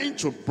intend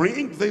to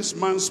bring this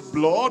man's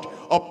blood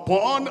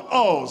upon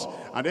us.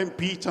 And then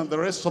Peter and the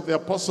rest of the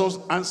apostles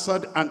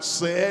answered and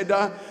said,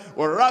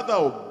 we'll rather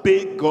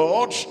obey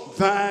God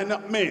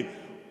than men.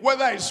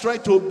 Whether it's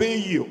right to obey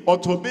you or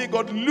to obey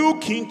God,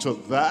 look into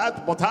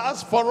that. But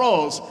as for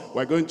us,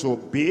 we're going to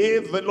obey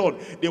the Lord.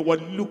 They were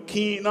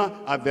looking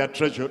at their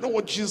treasure. You know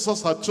what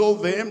Jesus had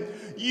told them?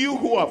 You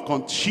who have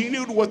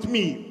continued with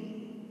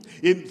me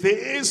in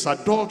this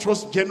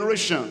adulterous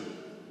generation,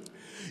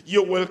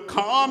 you will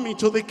come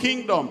into the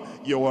kingdom.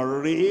 You will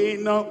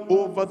reign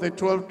over the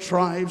 12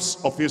 tribes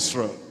of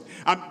Israel.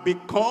 And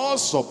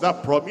because of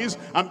that promise,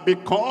 and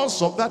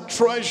because of that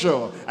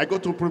treasure, I go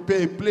to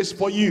prepare a place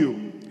for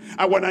you.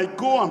 And when I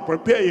go and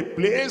prepare a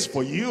place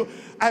for you,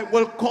 I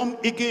will come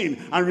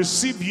again and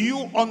receive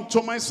you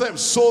unto myself,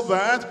 so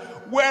that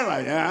where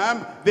I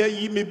am, there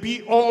ye may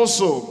be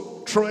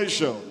also.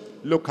 Treasure.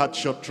 Look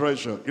at your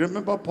treasure. You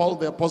remember Paul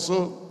the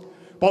apostle?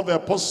 Paul the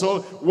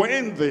apostle,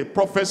 when the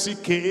prophecy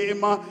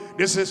came,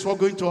 this is what's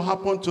going to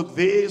happen to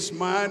this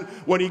man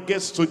when he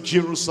gets to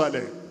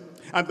Jerusalem.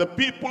 And the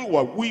people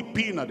were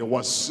weeping and they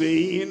were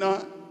saying,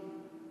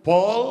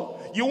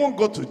 Paul, you won't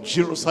go to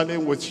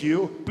Jerusalem with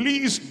you.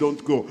 Please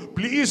don't go.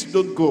 Please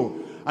don't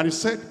go. And he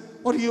said,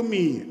 what do you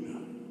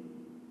mean?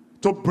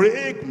 To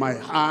break my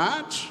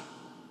heart?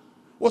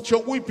 What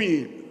you're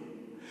weeping?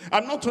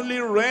 I'm not only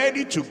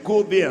ready to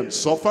go there and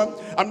suffer,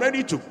 I'm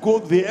ready to go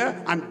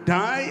there and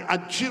die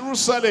at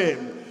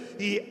Jerusalem.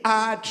 He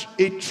had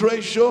a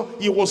treasure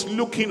he was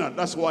looking at.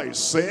 That's why he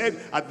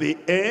said at the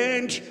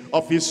end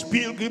of his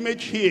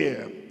pilgrimage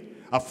here,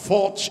 I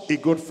fought a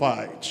good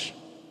fight,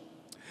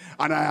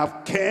 and I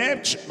have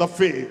kept the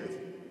faith.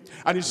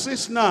 And he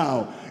says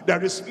now,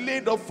 there is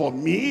laid up for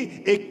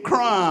me a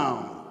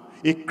crown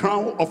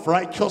of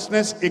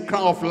righteousness, a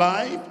crown of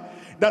life,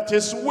 that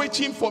is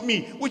waiting for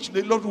me, which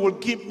the Lord will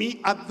give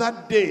me at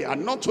that day,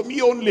 and not to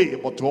me only,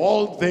 but to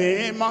all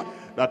them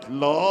that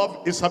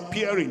love is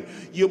appearing.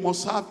 You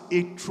must have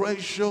a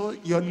treasure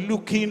you're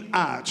looking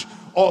at,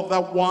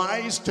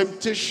 otherwise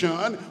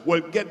temptation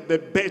will get the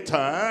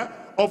better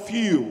of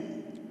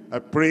you. I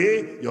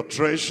pray your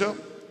treasure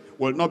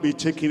will not be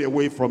taken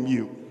away from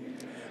you.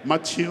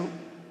 Matthew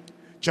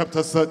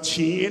chapter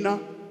 13,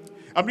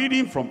 I'm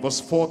reading from verse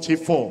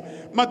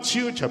 44.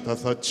 Matthew chapter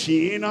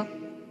 13,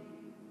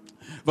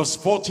 verse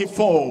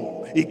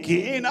 44,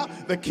 again,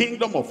 the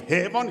kingdom of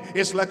heaven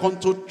is like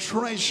unto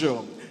treasure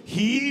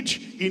hid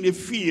in a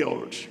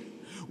field,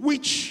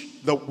 which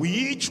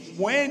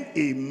when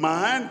a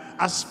man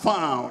has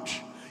found,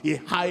 he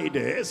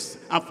hideth,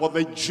 and for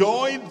the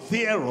joy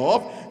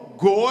thereof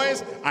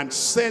goeth and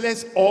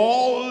selleth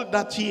all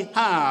that he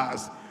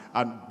has,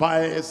 and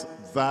buys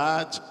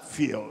that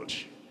field.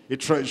 A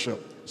treasure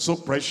so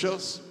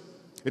precious,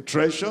 a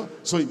treasure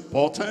so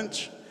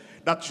important,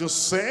 that you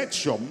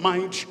set your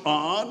mind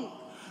on,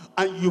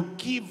 and you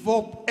give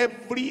up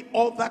every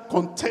other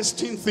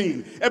contesting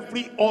thing,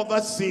 every other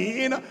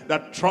thing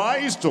that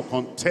tries to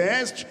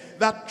contest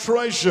that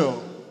treasure.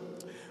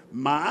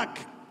 Mark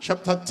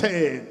chapter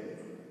 10,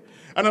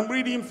 and I'm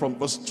reading from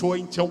verse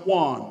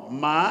 21.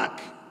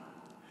 Mark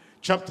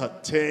chapter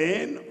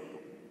 10,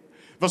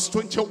 verse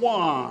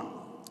 21.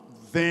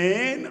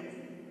 Then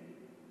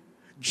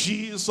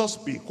Jesus,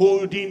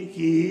 beholding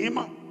him,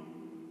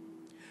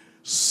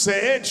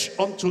 said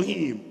unto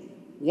him,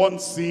 one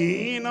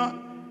thing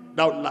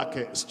thou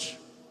lackest.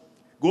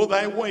 Go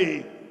thy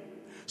way,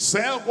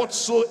 sell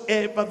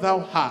whatsoever thou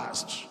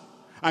hast,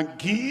 and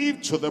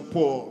give to the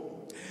poor,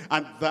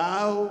 and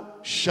thou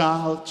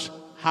shalt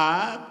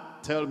have,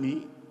 tell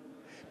me,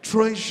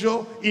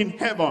 treasure in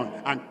heaven.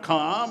 And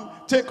come,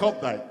 take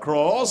up thy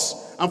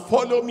cross, and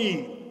follow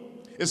me.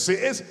 It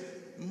says,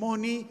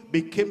 money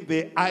became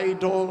the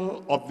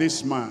idol of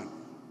this man,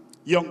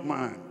 young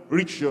man,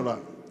 rich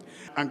man.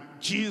 And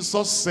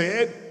Jesus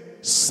said,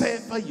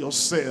 sever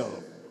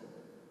yourself,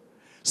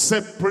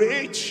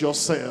 separate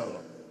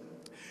yourself,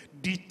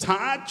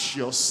 detach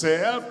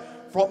yourself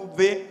from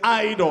the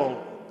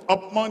idol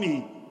of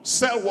money.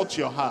 Sell what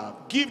you have,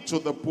 give to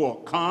the poor,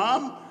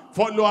 come,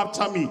 follow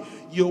after me.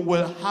 You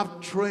will have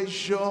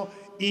treasure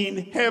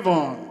in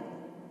heaven.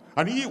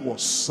 And he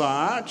was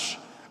sad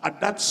at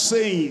that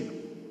saying,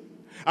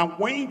 and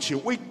went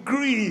away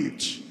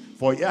grieved,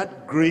 for he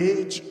had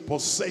great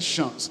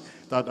possessions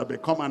that had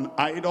become an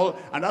idol,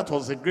 and that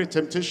was a great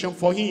temptation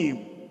for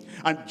him.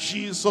 And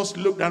Jesus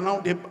looked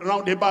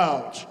around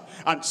about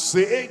and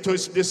said to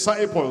his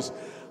disciples,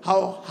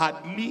 how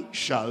hardly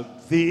shall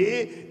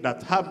they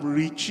that have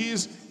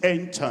riches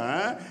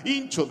enter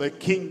into the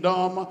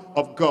kingdom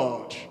of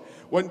God.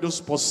 When those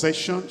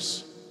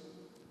possessions,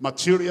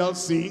 material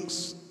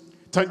things,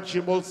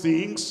 tangible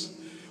things,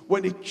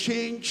 when they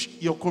change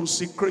your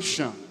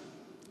consecration,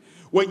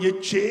 when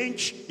you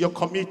change your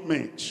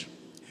commitment,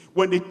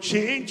 when they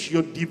change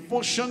your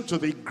devotion to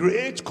the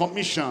Great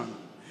Commission,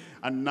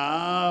 and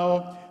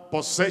now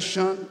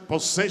possession,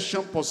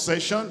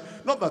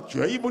 not that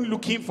you're even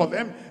looking for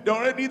them, they're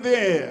already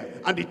there,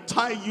 and they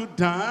tie you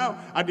down,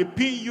 and they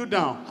pin you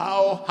down.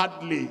 How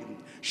hardly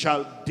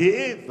shall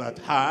they that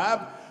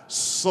have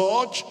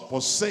such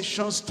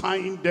possessions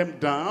tying them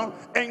down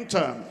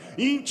enter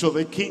into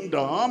the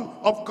kingdom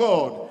of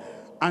God.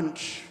 And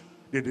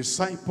the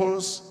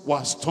disciples were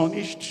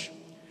astonished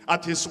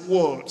at his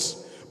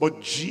words.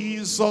 But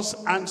Jesus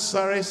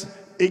answers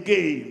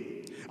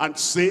again and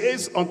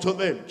says unto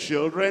them,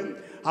 children,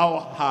 how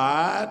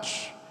hard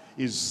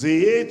is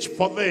it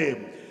for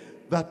them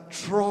that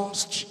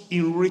trust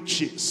in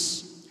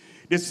riches?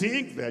 They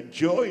think their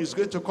joy is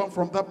going to come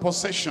from that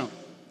possession.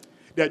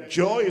 Their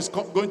joy is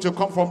going to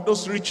come from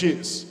those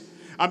riches.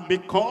 And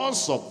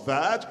because of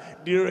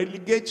that, they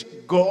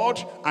relegate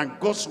God and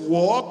God's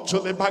work to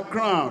the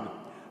background.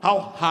 How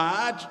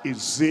hard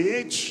is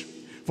it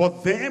for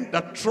them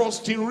that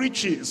trust in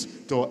riches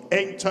to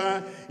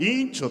enter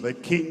into the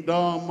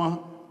kingdom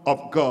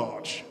of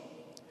God?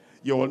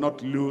 You will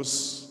not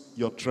lose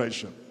your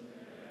treasure.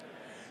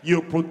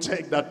 You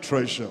protect that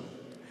treasure.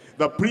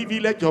 The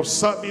privilege of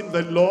serving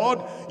the Lord,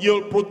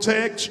 you'll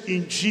protect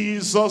in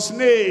Jesus'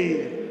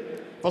 name.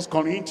 1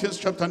 Corinthians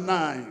chapter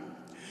 9.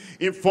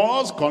 In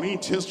 1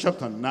 Corinthians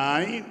chapter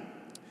 9,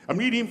 I'm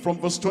reading from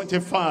verse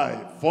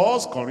 25. 1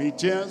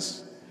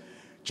 Corinthians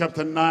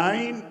chapter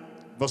 9,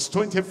 verse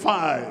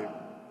 25.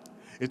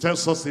 It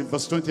tells us in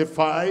verse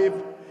 25,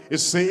 it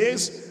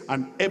says,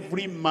 and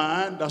every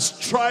man that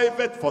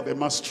striveth for the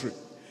mastery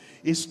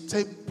is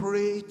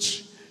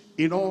temperate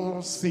in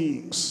all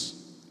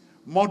things,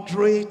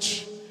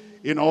 moderate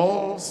in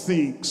all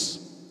things.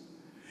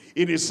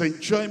 In his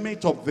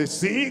enjoyment of the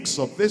things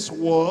of this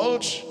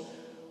world,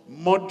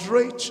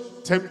 moderate,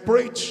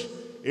 temperate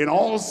in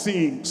all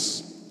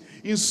things.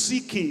 In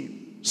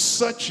seeking,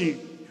 searching,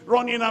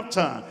 running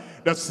after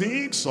the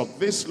things of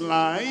this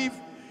life,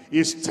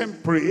 is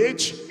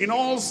temperate in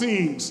all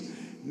things.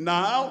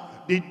 Now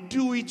they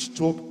do it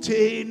to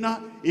obtain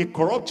a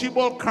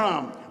corruptible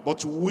crown,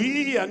 but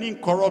we an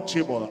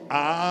incorruptible.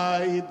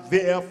 I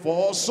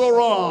therefore so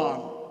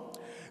run,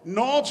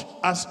 not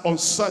as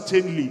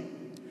uncertainly,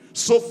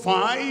 so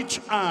fight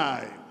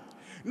I,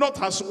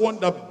 not as one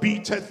that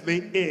beateth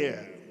the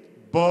air,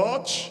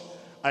 but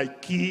I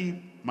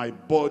keep my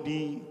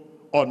body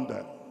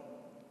under.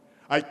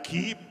 I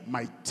keep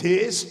my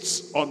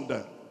tastes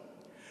under.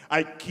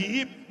 I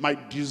keep my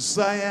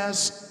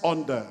desires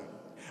under.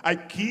 I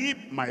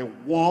keep my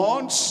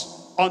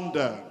wants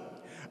under.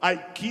 I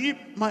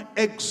keep my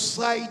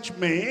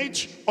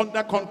excitement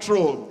under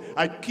control.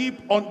 I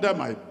keep under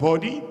my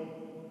body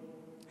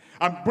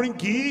and bring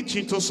it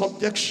into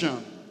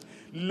subjection,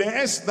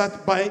 lest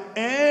that by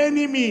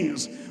any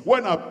means,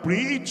 when I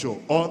preach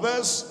to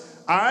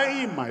others,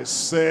 I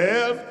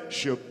myself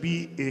should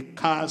be a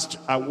cast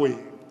away.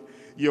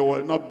 You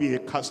will not be a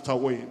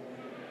castaway.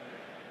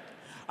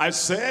 I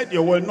said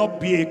you will not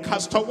be a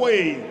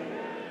castaway.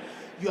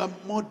 You are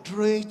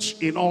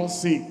moderate in all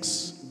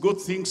things. Good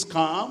things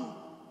come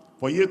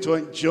for you to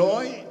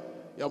enjoy.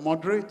 You are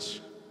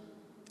moderate.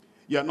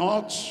 You are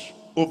not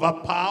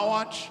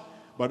overpowered.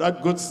 But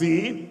that good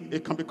thing,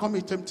 it can become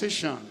a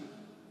temptation.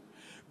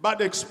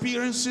 Bad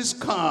experiences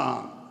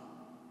come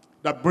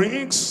that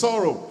bring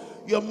sorrow.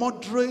 You are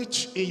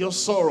moderate in your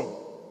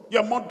sorrow. You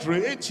are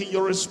moderate in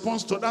your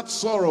response to that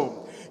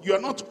sorrow. You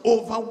are not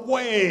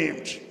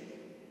overwhelmed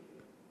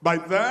by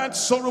that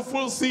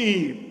sorrowful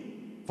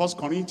thing. 1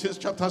 Corinthians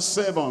chapter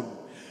 7.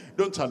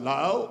 Don't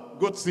allow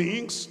good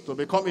things to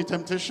become a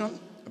temptation.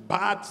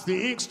 Bad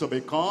things to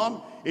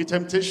become a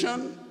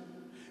temptation.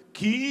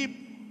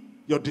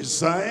 Keep your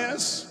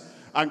desires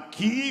and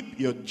keep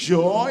your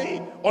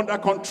joy under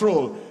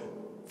control.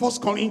 1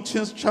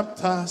 Corinthians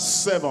chapter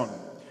 7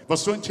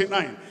 verse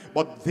 29.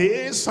 But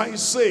this I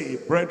say,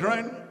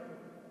 brethren,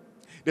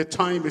 the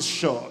time is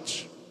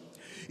short.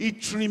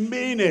 It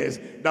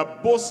remaineth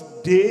that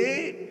both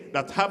they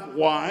that have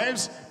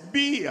wives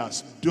be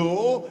as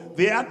though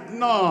they had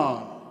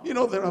none. You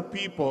know, there are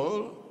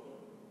people,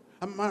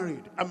 I'm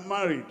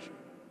married.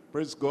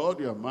 Praise God,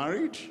 you are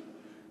married.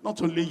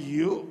 Not only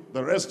you,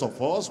 the rest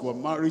of us were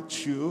married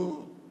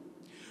too.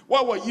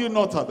 Why were you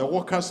not at the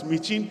workers'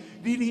 meeting?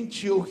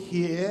 Didn't you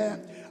hear?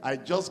 I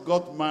just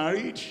got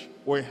married.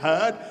 We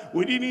heard.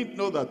 We didn't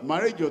know that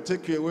marriage will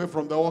take you away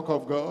from the work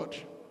of God.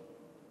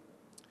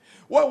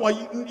 Why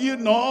were you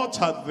not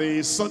at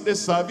the Sunday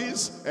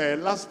service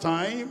last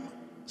time?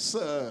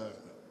 Sir,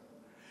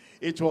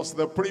 it was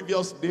the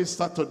previous day,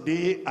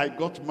 Saturday, I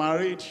got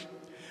married.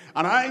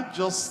 And I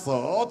just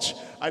thought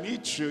I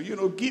need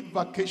to, give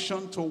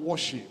vacation to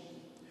worship.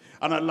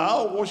 And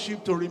allow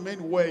worship to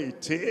remain where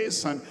it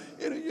is. And,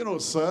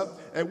 sir,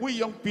 we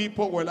young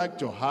people would like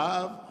to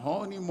have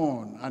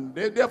honeymoon. And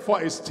therefore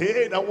I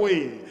stayed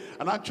away.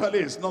 And actually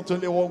it's not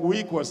only 1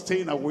 week we're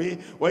staying away.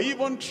 We're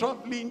even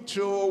traveling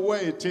to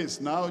where it is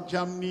now.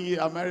 Germany,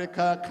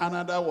 America,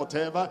 Canada,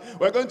 whatever.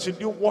 We're going to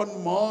do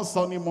 1 month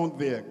honeymoon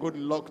there. Good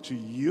luck to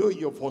you.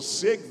 You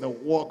forsake the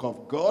work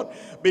of God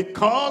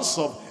because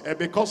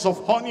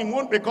of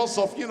honeymoon. Because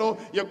of,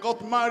 you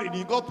got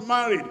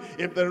married.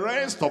 If the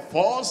rest of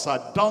us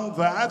had done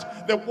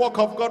that, the work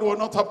of God will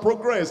not have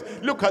progressed.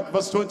 Look at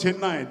verse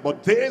 29.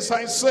 But this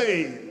I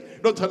say,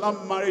 don't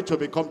allow marriage to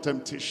become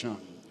temptation.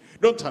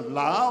 Don't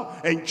allow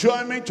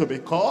enjoyment to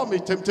become a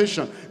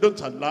temptation.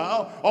 Don't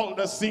allow all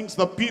the things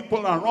the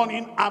people are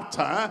running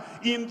after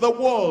in the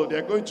world.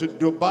 They're going to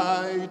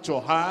Dubai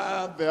to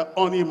have their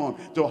honeymoon,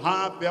 to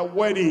have their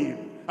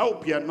wedding. I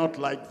hope you are not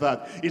like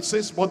that. It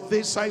says, but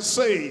this I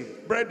say,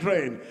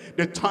 brethren,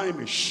 the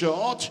time is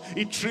short.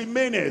 It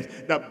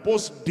remaineth that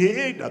both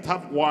they that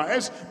have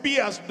wives be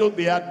as though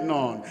they had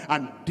none,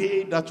 and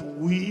they that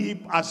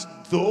weep as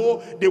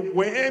though they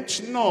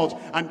wept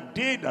not, and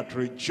they that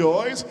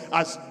rejoice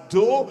as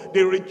though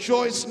they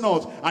rejoice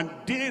not, and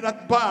they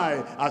that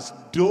buy as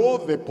though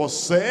they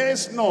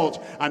possess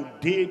not, and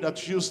they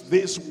that use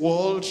this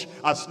world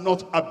as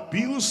not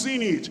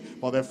abusing it,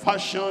 for the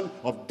fashion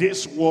of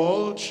this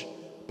world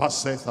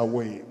passeth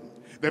away.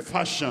 The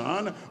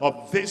fashion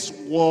of this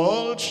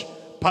world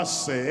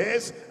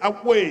passes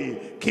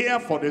away.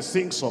 Care for the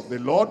things of the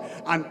Lord,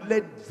 and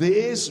let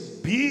this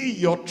be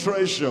your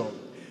treasure.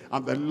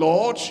 And the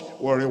Lord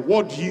will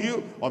reward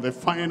you on the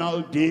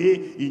final day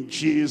in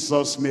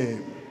Jesus'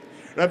 name.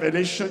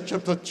 Revelation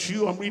chapter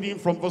 2, I'm reading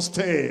from verse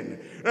 10.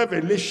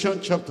 Revelation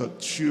chapter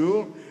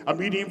 2, I'm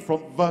reading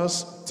from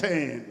verse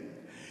 10.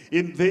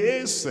 In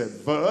this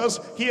verse,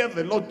 here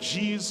the Lord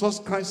Jesus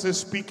Christ is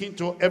speaking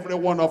to every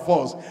one of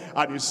us.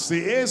 And he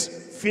says,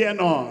 fear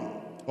none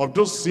of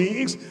those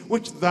things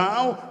which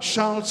thou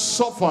shalt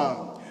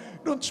suffer.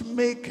 Don't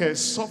make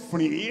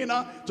suffering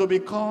to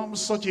become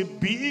such a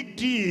big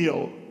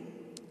deal.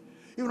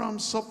 I'm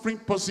suffering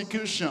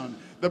persecution.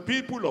 The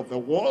people of the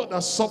world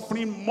are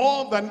suffering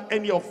more than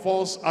any of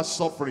us are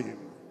suffering.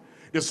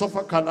 They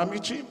suffer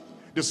calamity.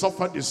 They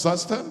suffer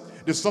disaster,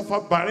 they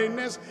suffer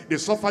barrenness, they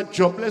suffer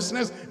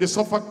joblessness, they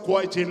suffer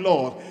quite a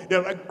lot.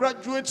 There are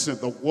graduates in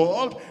the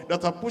world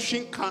that are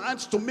pushing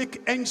cards to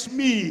make ends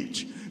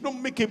meet.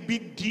 Don't make a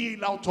big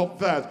deal out of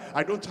that.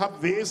 I don't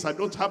have this, I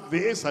don't have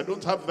this, I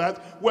don't have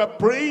that. We're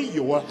praying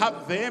you will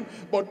have them,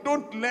 but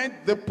don't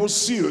let the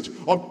pursuit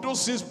of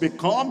those things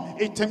become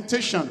a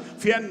temptation.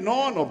 Fear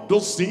none of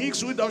those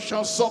things which thou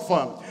shalt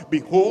suffer.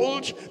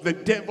 Behold, the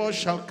devil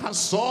shall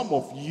cast some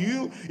of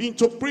you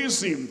into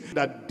prison,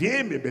 that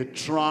they may be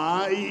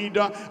tried,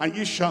 and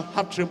you shall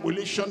have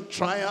tribulation,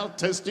 trial,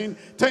 testing,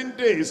 10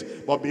 days.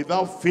 But be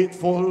thou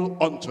faithful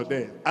unto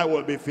death. I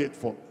will be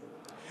faithful.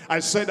 I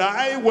said,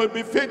 I will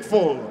be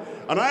faithful,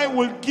 and I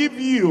will give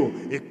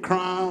you a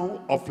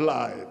crown of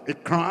life. A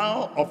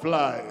crown of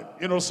life.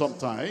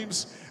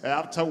 Sometimes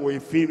after we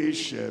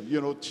finish,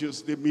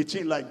 Tuesday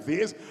meeting like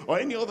this, or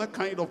any other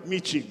kind of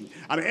meeting,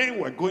 and then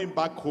we're going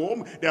back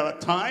home, there are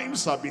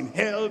times I've been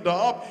held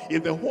up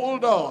in the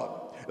hold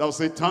up. There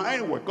was a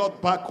time we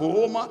got back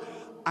home,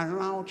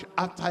 around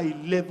after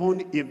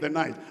 11 in the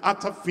night,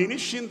 after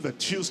finishing the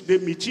Tuesday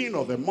meeting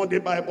or the Monday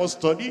Bible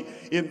study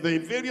in the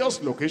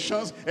various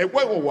locations, and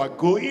where we were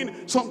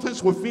going,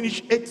 sometimes we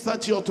finish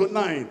 8:30 or to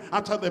 9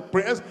 after the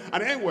prayers,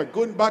 and then we're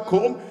going back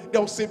home.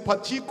 There was a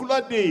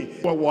particular day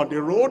we were on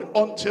the road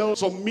until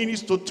some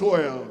minutes to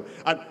 12,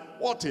 and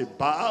what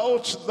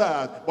about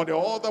that? But there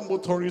are other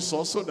motorists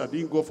also that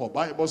didn't go for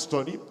Bible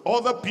study.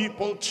 Other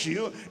people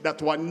too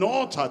that were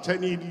not at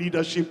any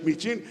leadership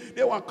meeting.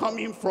 They were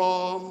coming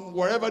from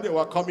wherever they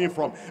were coming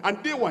from.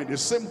 And they were in the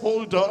same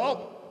hold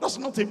up. That's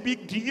not a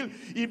big deal.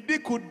 If they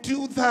could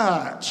do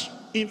that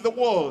in the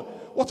world,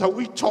 what are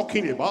we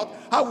talking about?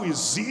 How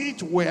is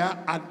it we're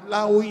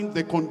allowing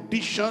the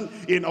condition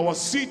in our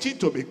city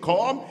to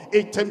become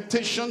a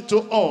temptation to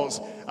us?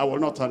 I will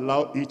not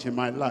allow it in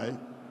my life.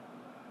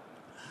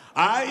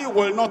 I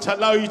will not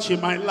allow it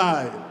in my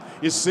life.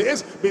 It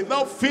says, be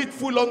thou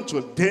faithful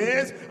unto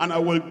death, and I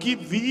will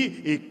give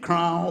thee a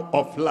crown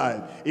of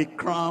life. A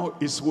crown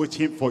is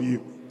waiting for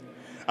you.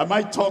 Am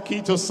I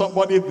talking to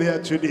somebody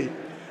there today?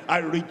 I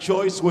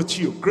rejoice with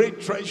you.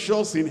 Great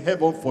treasures in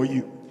heaven for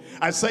you.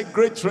 I said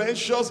great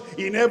treasures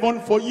in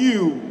heaven for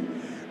you.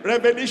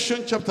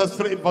 Revelation chapter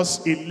 3 verse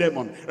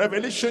 11.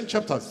 Revelation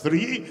chapter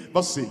 3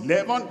 verse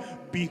 11.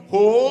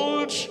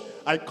 Behold,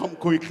 I come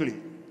quickly.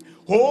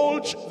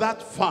 Hold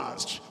that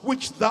fast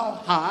which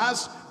thou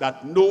hast,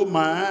 that no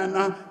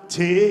man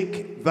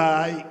take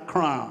thy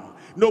crown.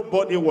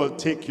 Nobody will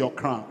take your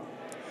crown.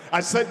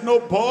 I said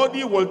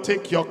nobody will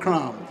take your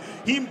crown.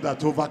 Him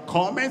that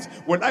overcometh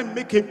will I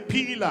make a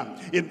pillar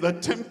in the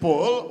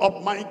temple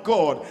of my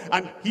God,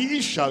 and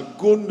he shall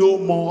go no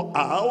more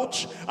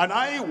out, and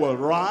I will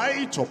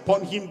write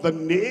upon him the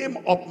name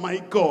of my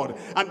God,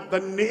 and the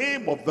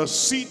name of the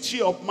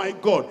city of my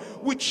God,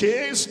 which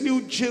is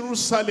New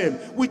Jerusalem,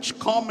 which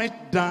cometh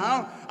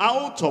down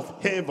out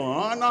of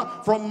heaven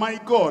from my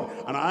God,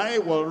 and I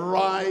will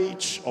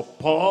write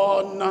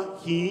upon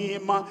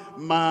him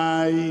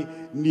my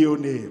new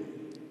name.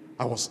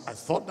 I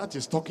thought that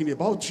is talking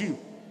about you.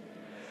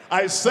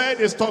 I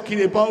said it's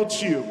talking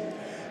about you.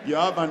 You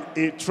have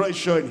a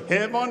treasure in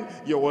heaven.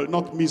 You will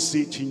not miss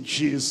it in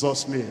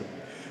Jesus' name.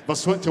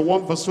 Verse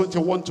 21,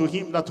 to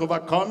him that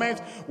overcometh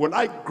will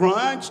I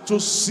grant to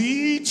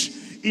sit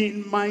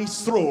in my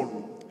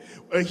throne.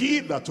 He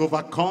that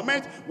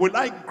overcometh will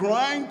I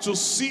grant to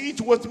sit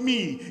with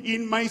me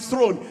in my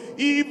throne,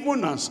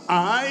 even as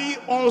I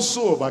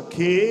also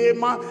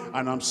overcame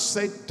and am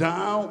set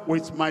down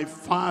with my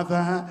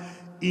Father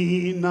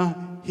in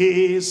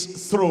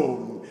his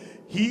throne.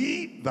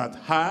 He that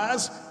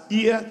has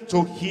ear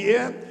to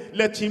hear,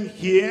 let him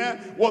hear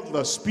what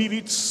the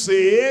Spirit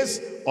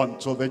says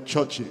unto the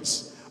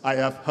churches. I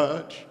have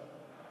heard.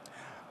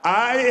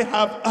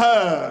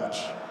 I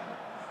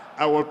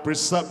will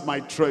preserve my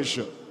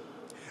treasure.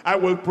 I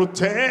will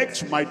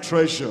protect my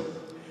treasure.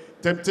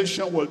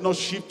 Temptation will not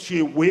shift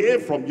you away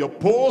from your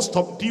post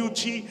of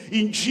duty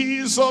in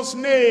Jesus'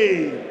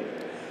 name.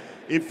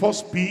 In 1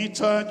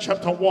 Peter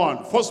chapter 1,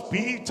 1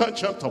 Peter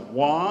chapter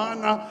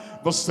 1,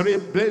 verse 3,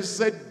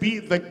 blessed be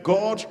the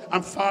God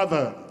and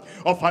Father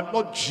of our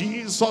Lord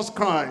Jesus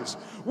Christ,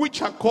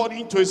 which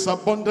according to his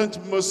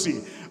abundant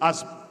mercy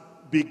has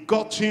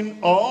begotten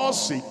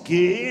us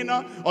again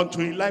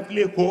unto a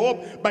lively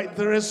hope by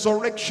the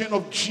resurrection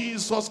of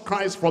Jesus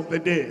Christ from the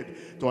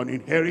dead, to an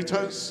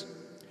inheritance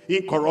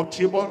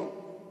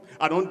incorruptible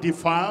and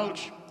undefiled,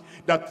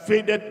 that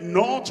fadeth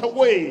not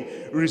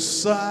away,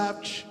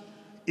 reserved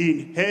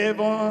in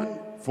heaven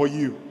for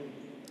you,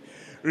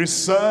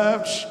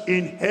 reserved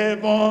in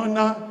heaven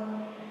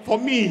for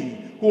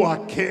me, who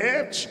are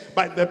kept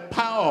by the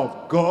power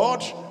of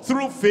God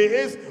through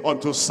faith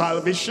unto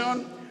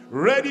salvation,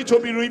 ready to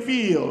be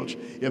revealed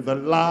in the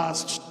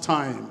last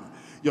time.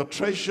 Your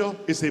treasure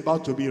is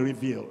about to be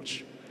revealed.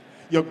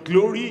 Your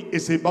glory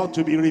is about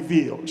to be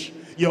revealed.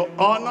 Your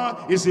honor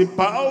is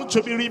about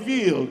to be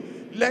revealed.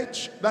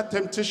 Let that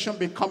temptation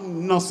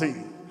become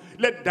nothing.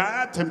 Let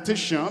that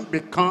temptation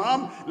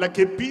become like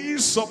a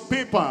piece of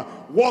paper,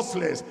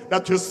 worthless,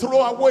 that you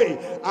throw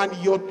away, and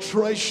your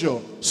treasure,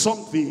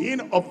 something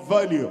of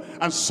value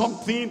and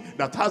something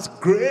that has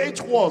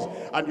great worth,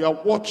 and you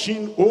are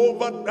watching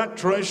over that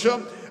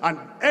treasure, and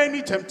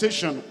any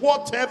temptation,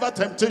 whatever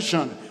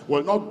temptation,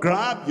 will not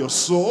grab your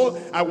soul.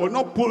 I will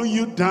not pull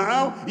you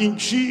down in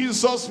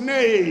Jesus'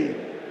 name.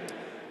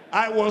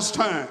 I will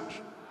stand.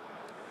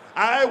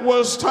 I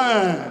will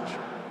stand.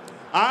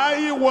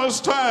 I will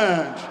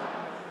stand.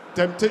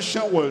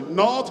 Temptation will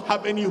not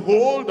have any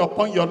hold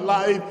upon your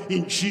life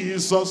in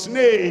Jesus'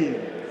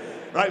 name.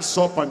 Rise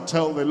up and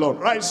tell the Lord.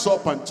 Rise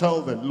up and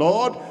tell the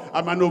Lord,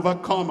 I'm an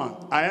overcomer.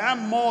 I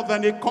am more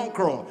than a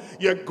conqueror.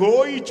 You're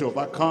going to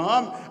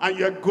overcome and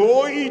you're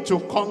going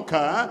to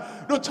conquer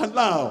Don't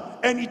allow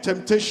any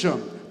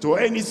temptation to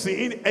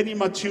anything, any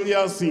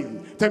material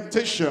thing.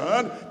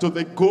 Temptation to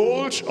the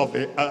gold of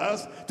the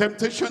earth,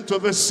 temptation to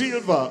the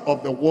silver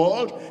of the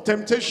world,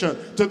 temptation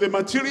to the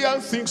material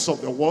things of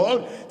the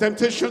world,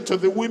 temptation to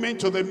the women,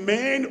 to the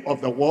men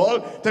of the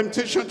world,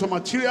 temptation to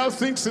material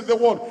things in the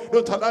world.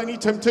 Don't allow any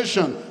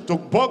temptation to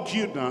bog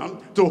you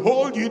down, to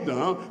hold you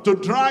down, to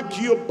drag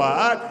you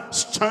back.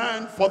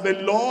 Stand for the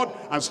Lord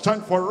and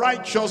stand for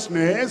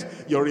righteousness.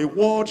 Your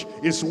reward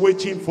is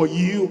waiting for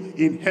you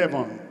in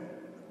heaven.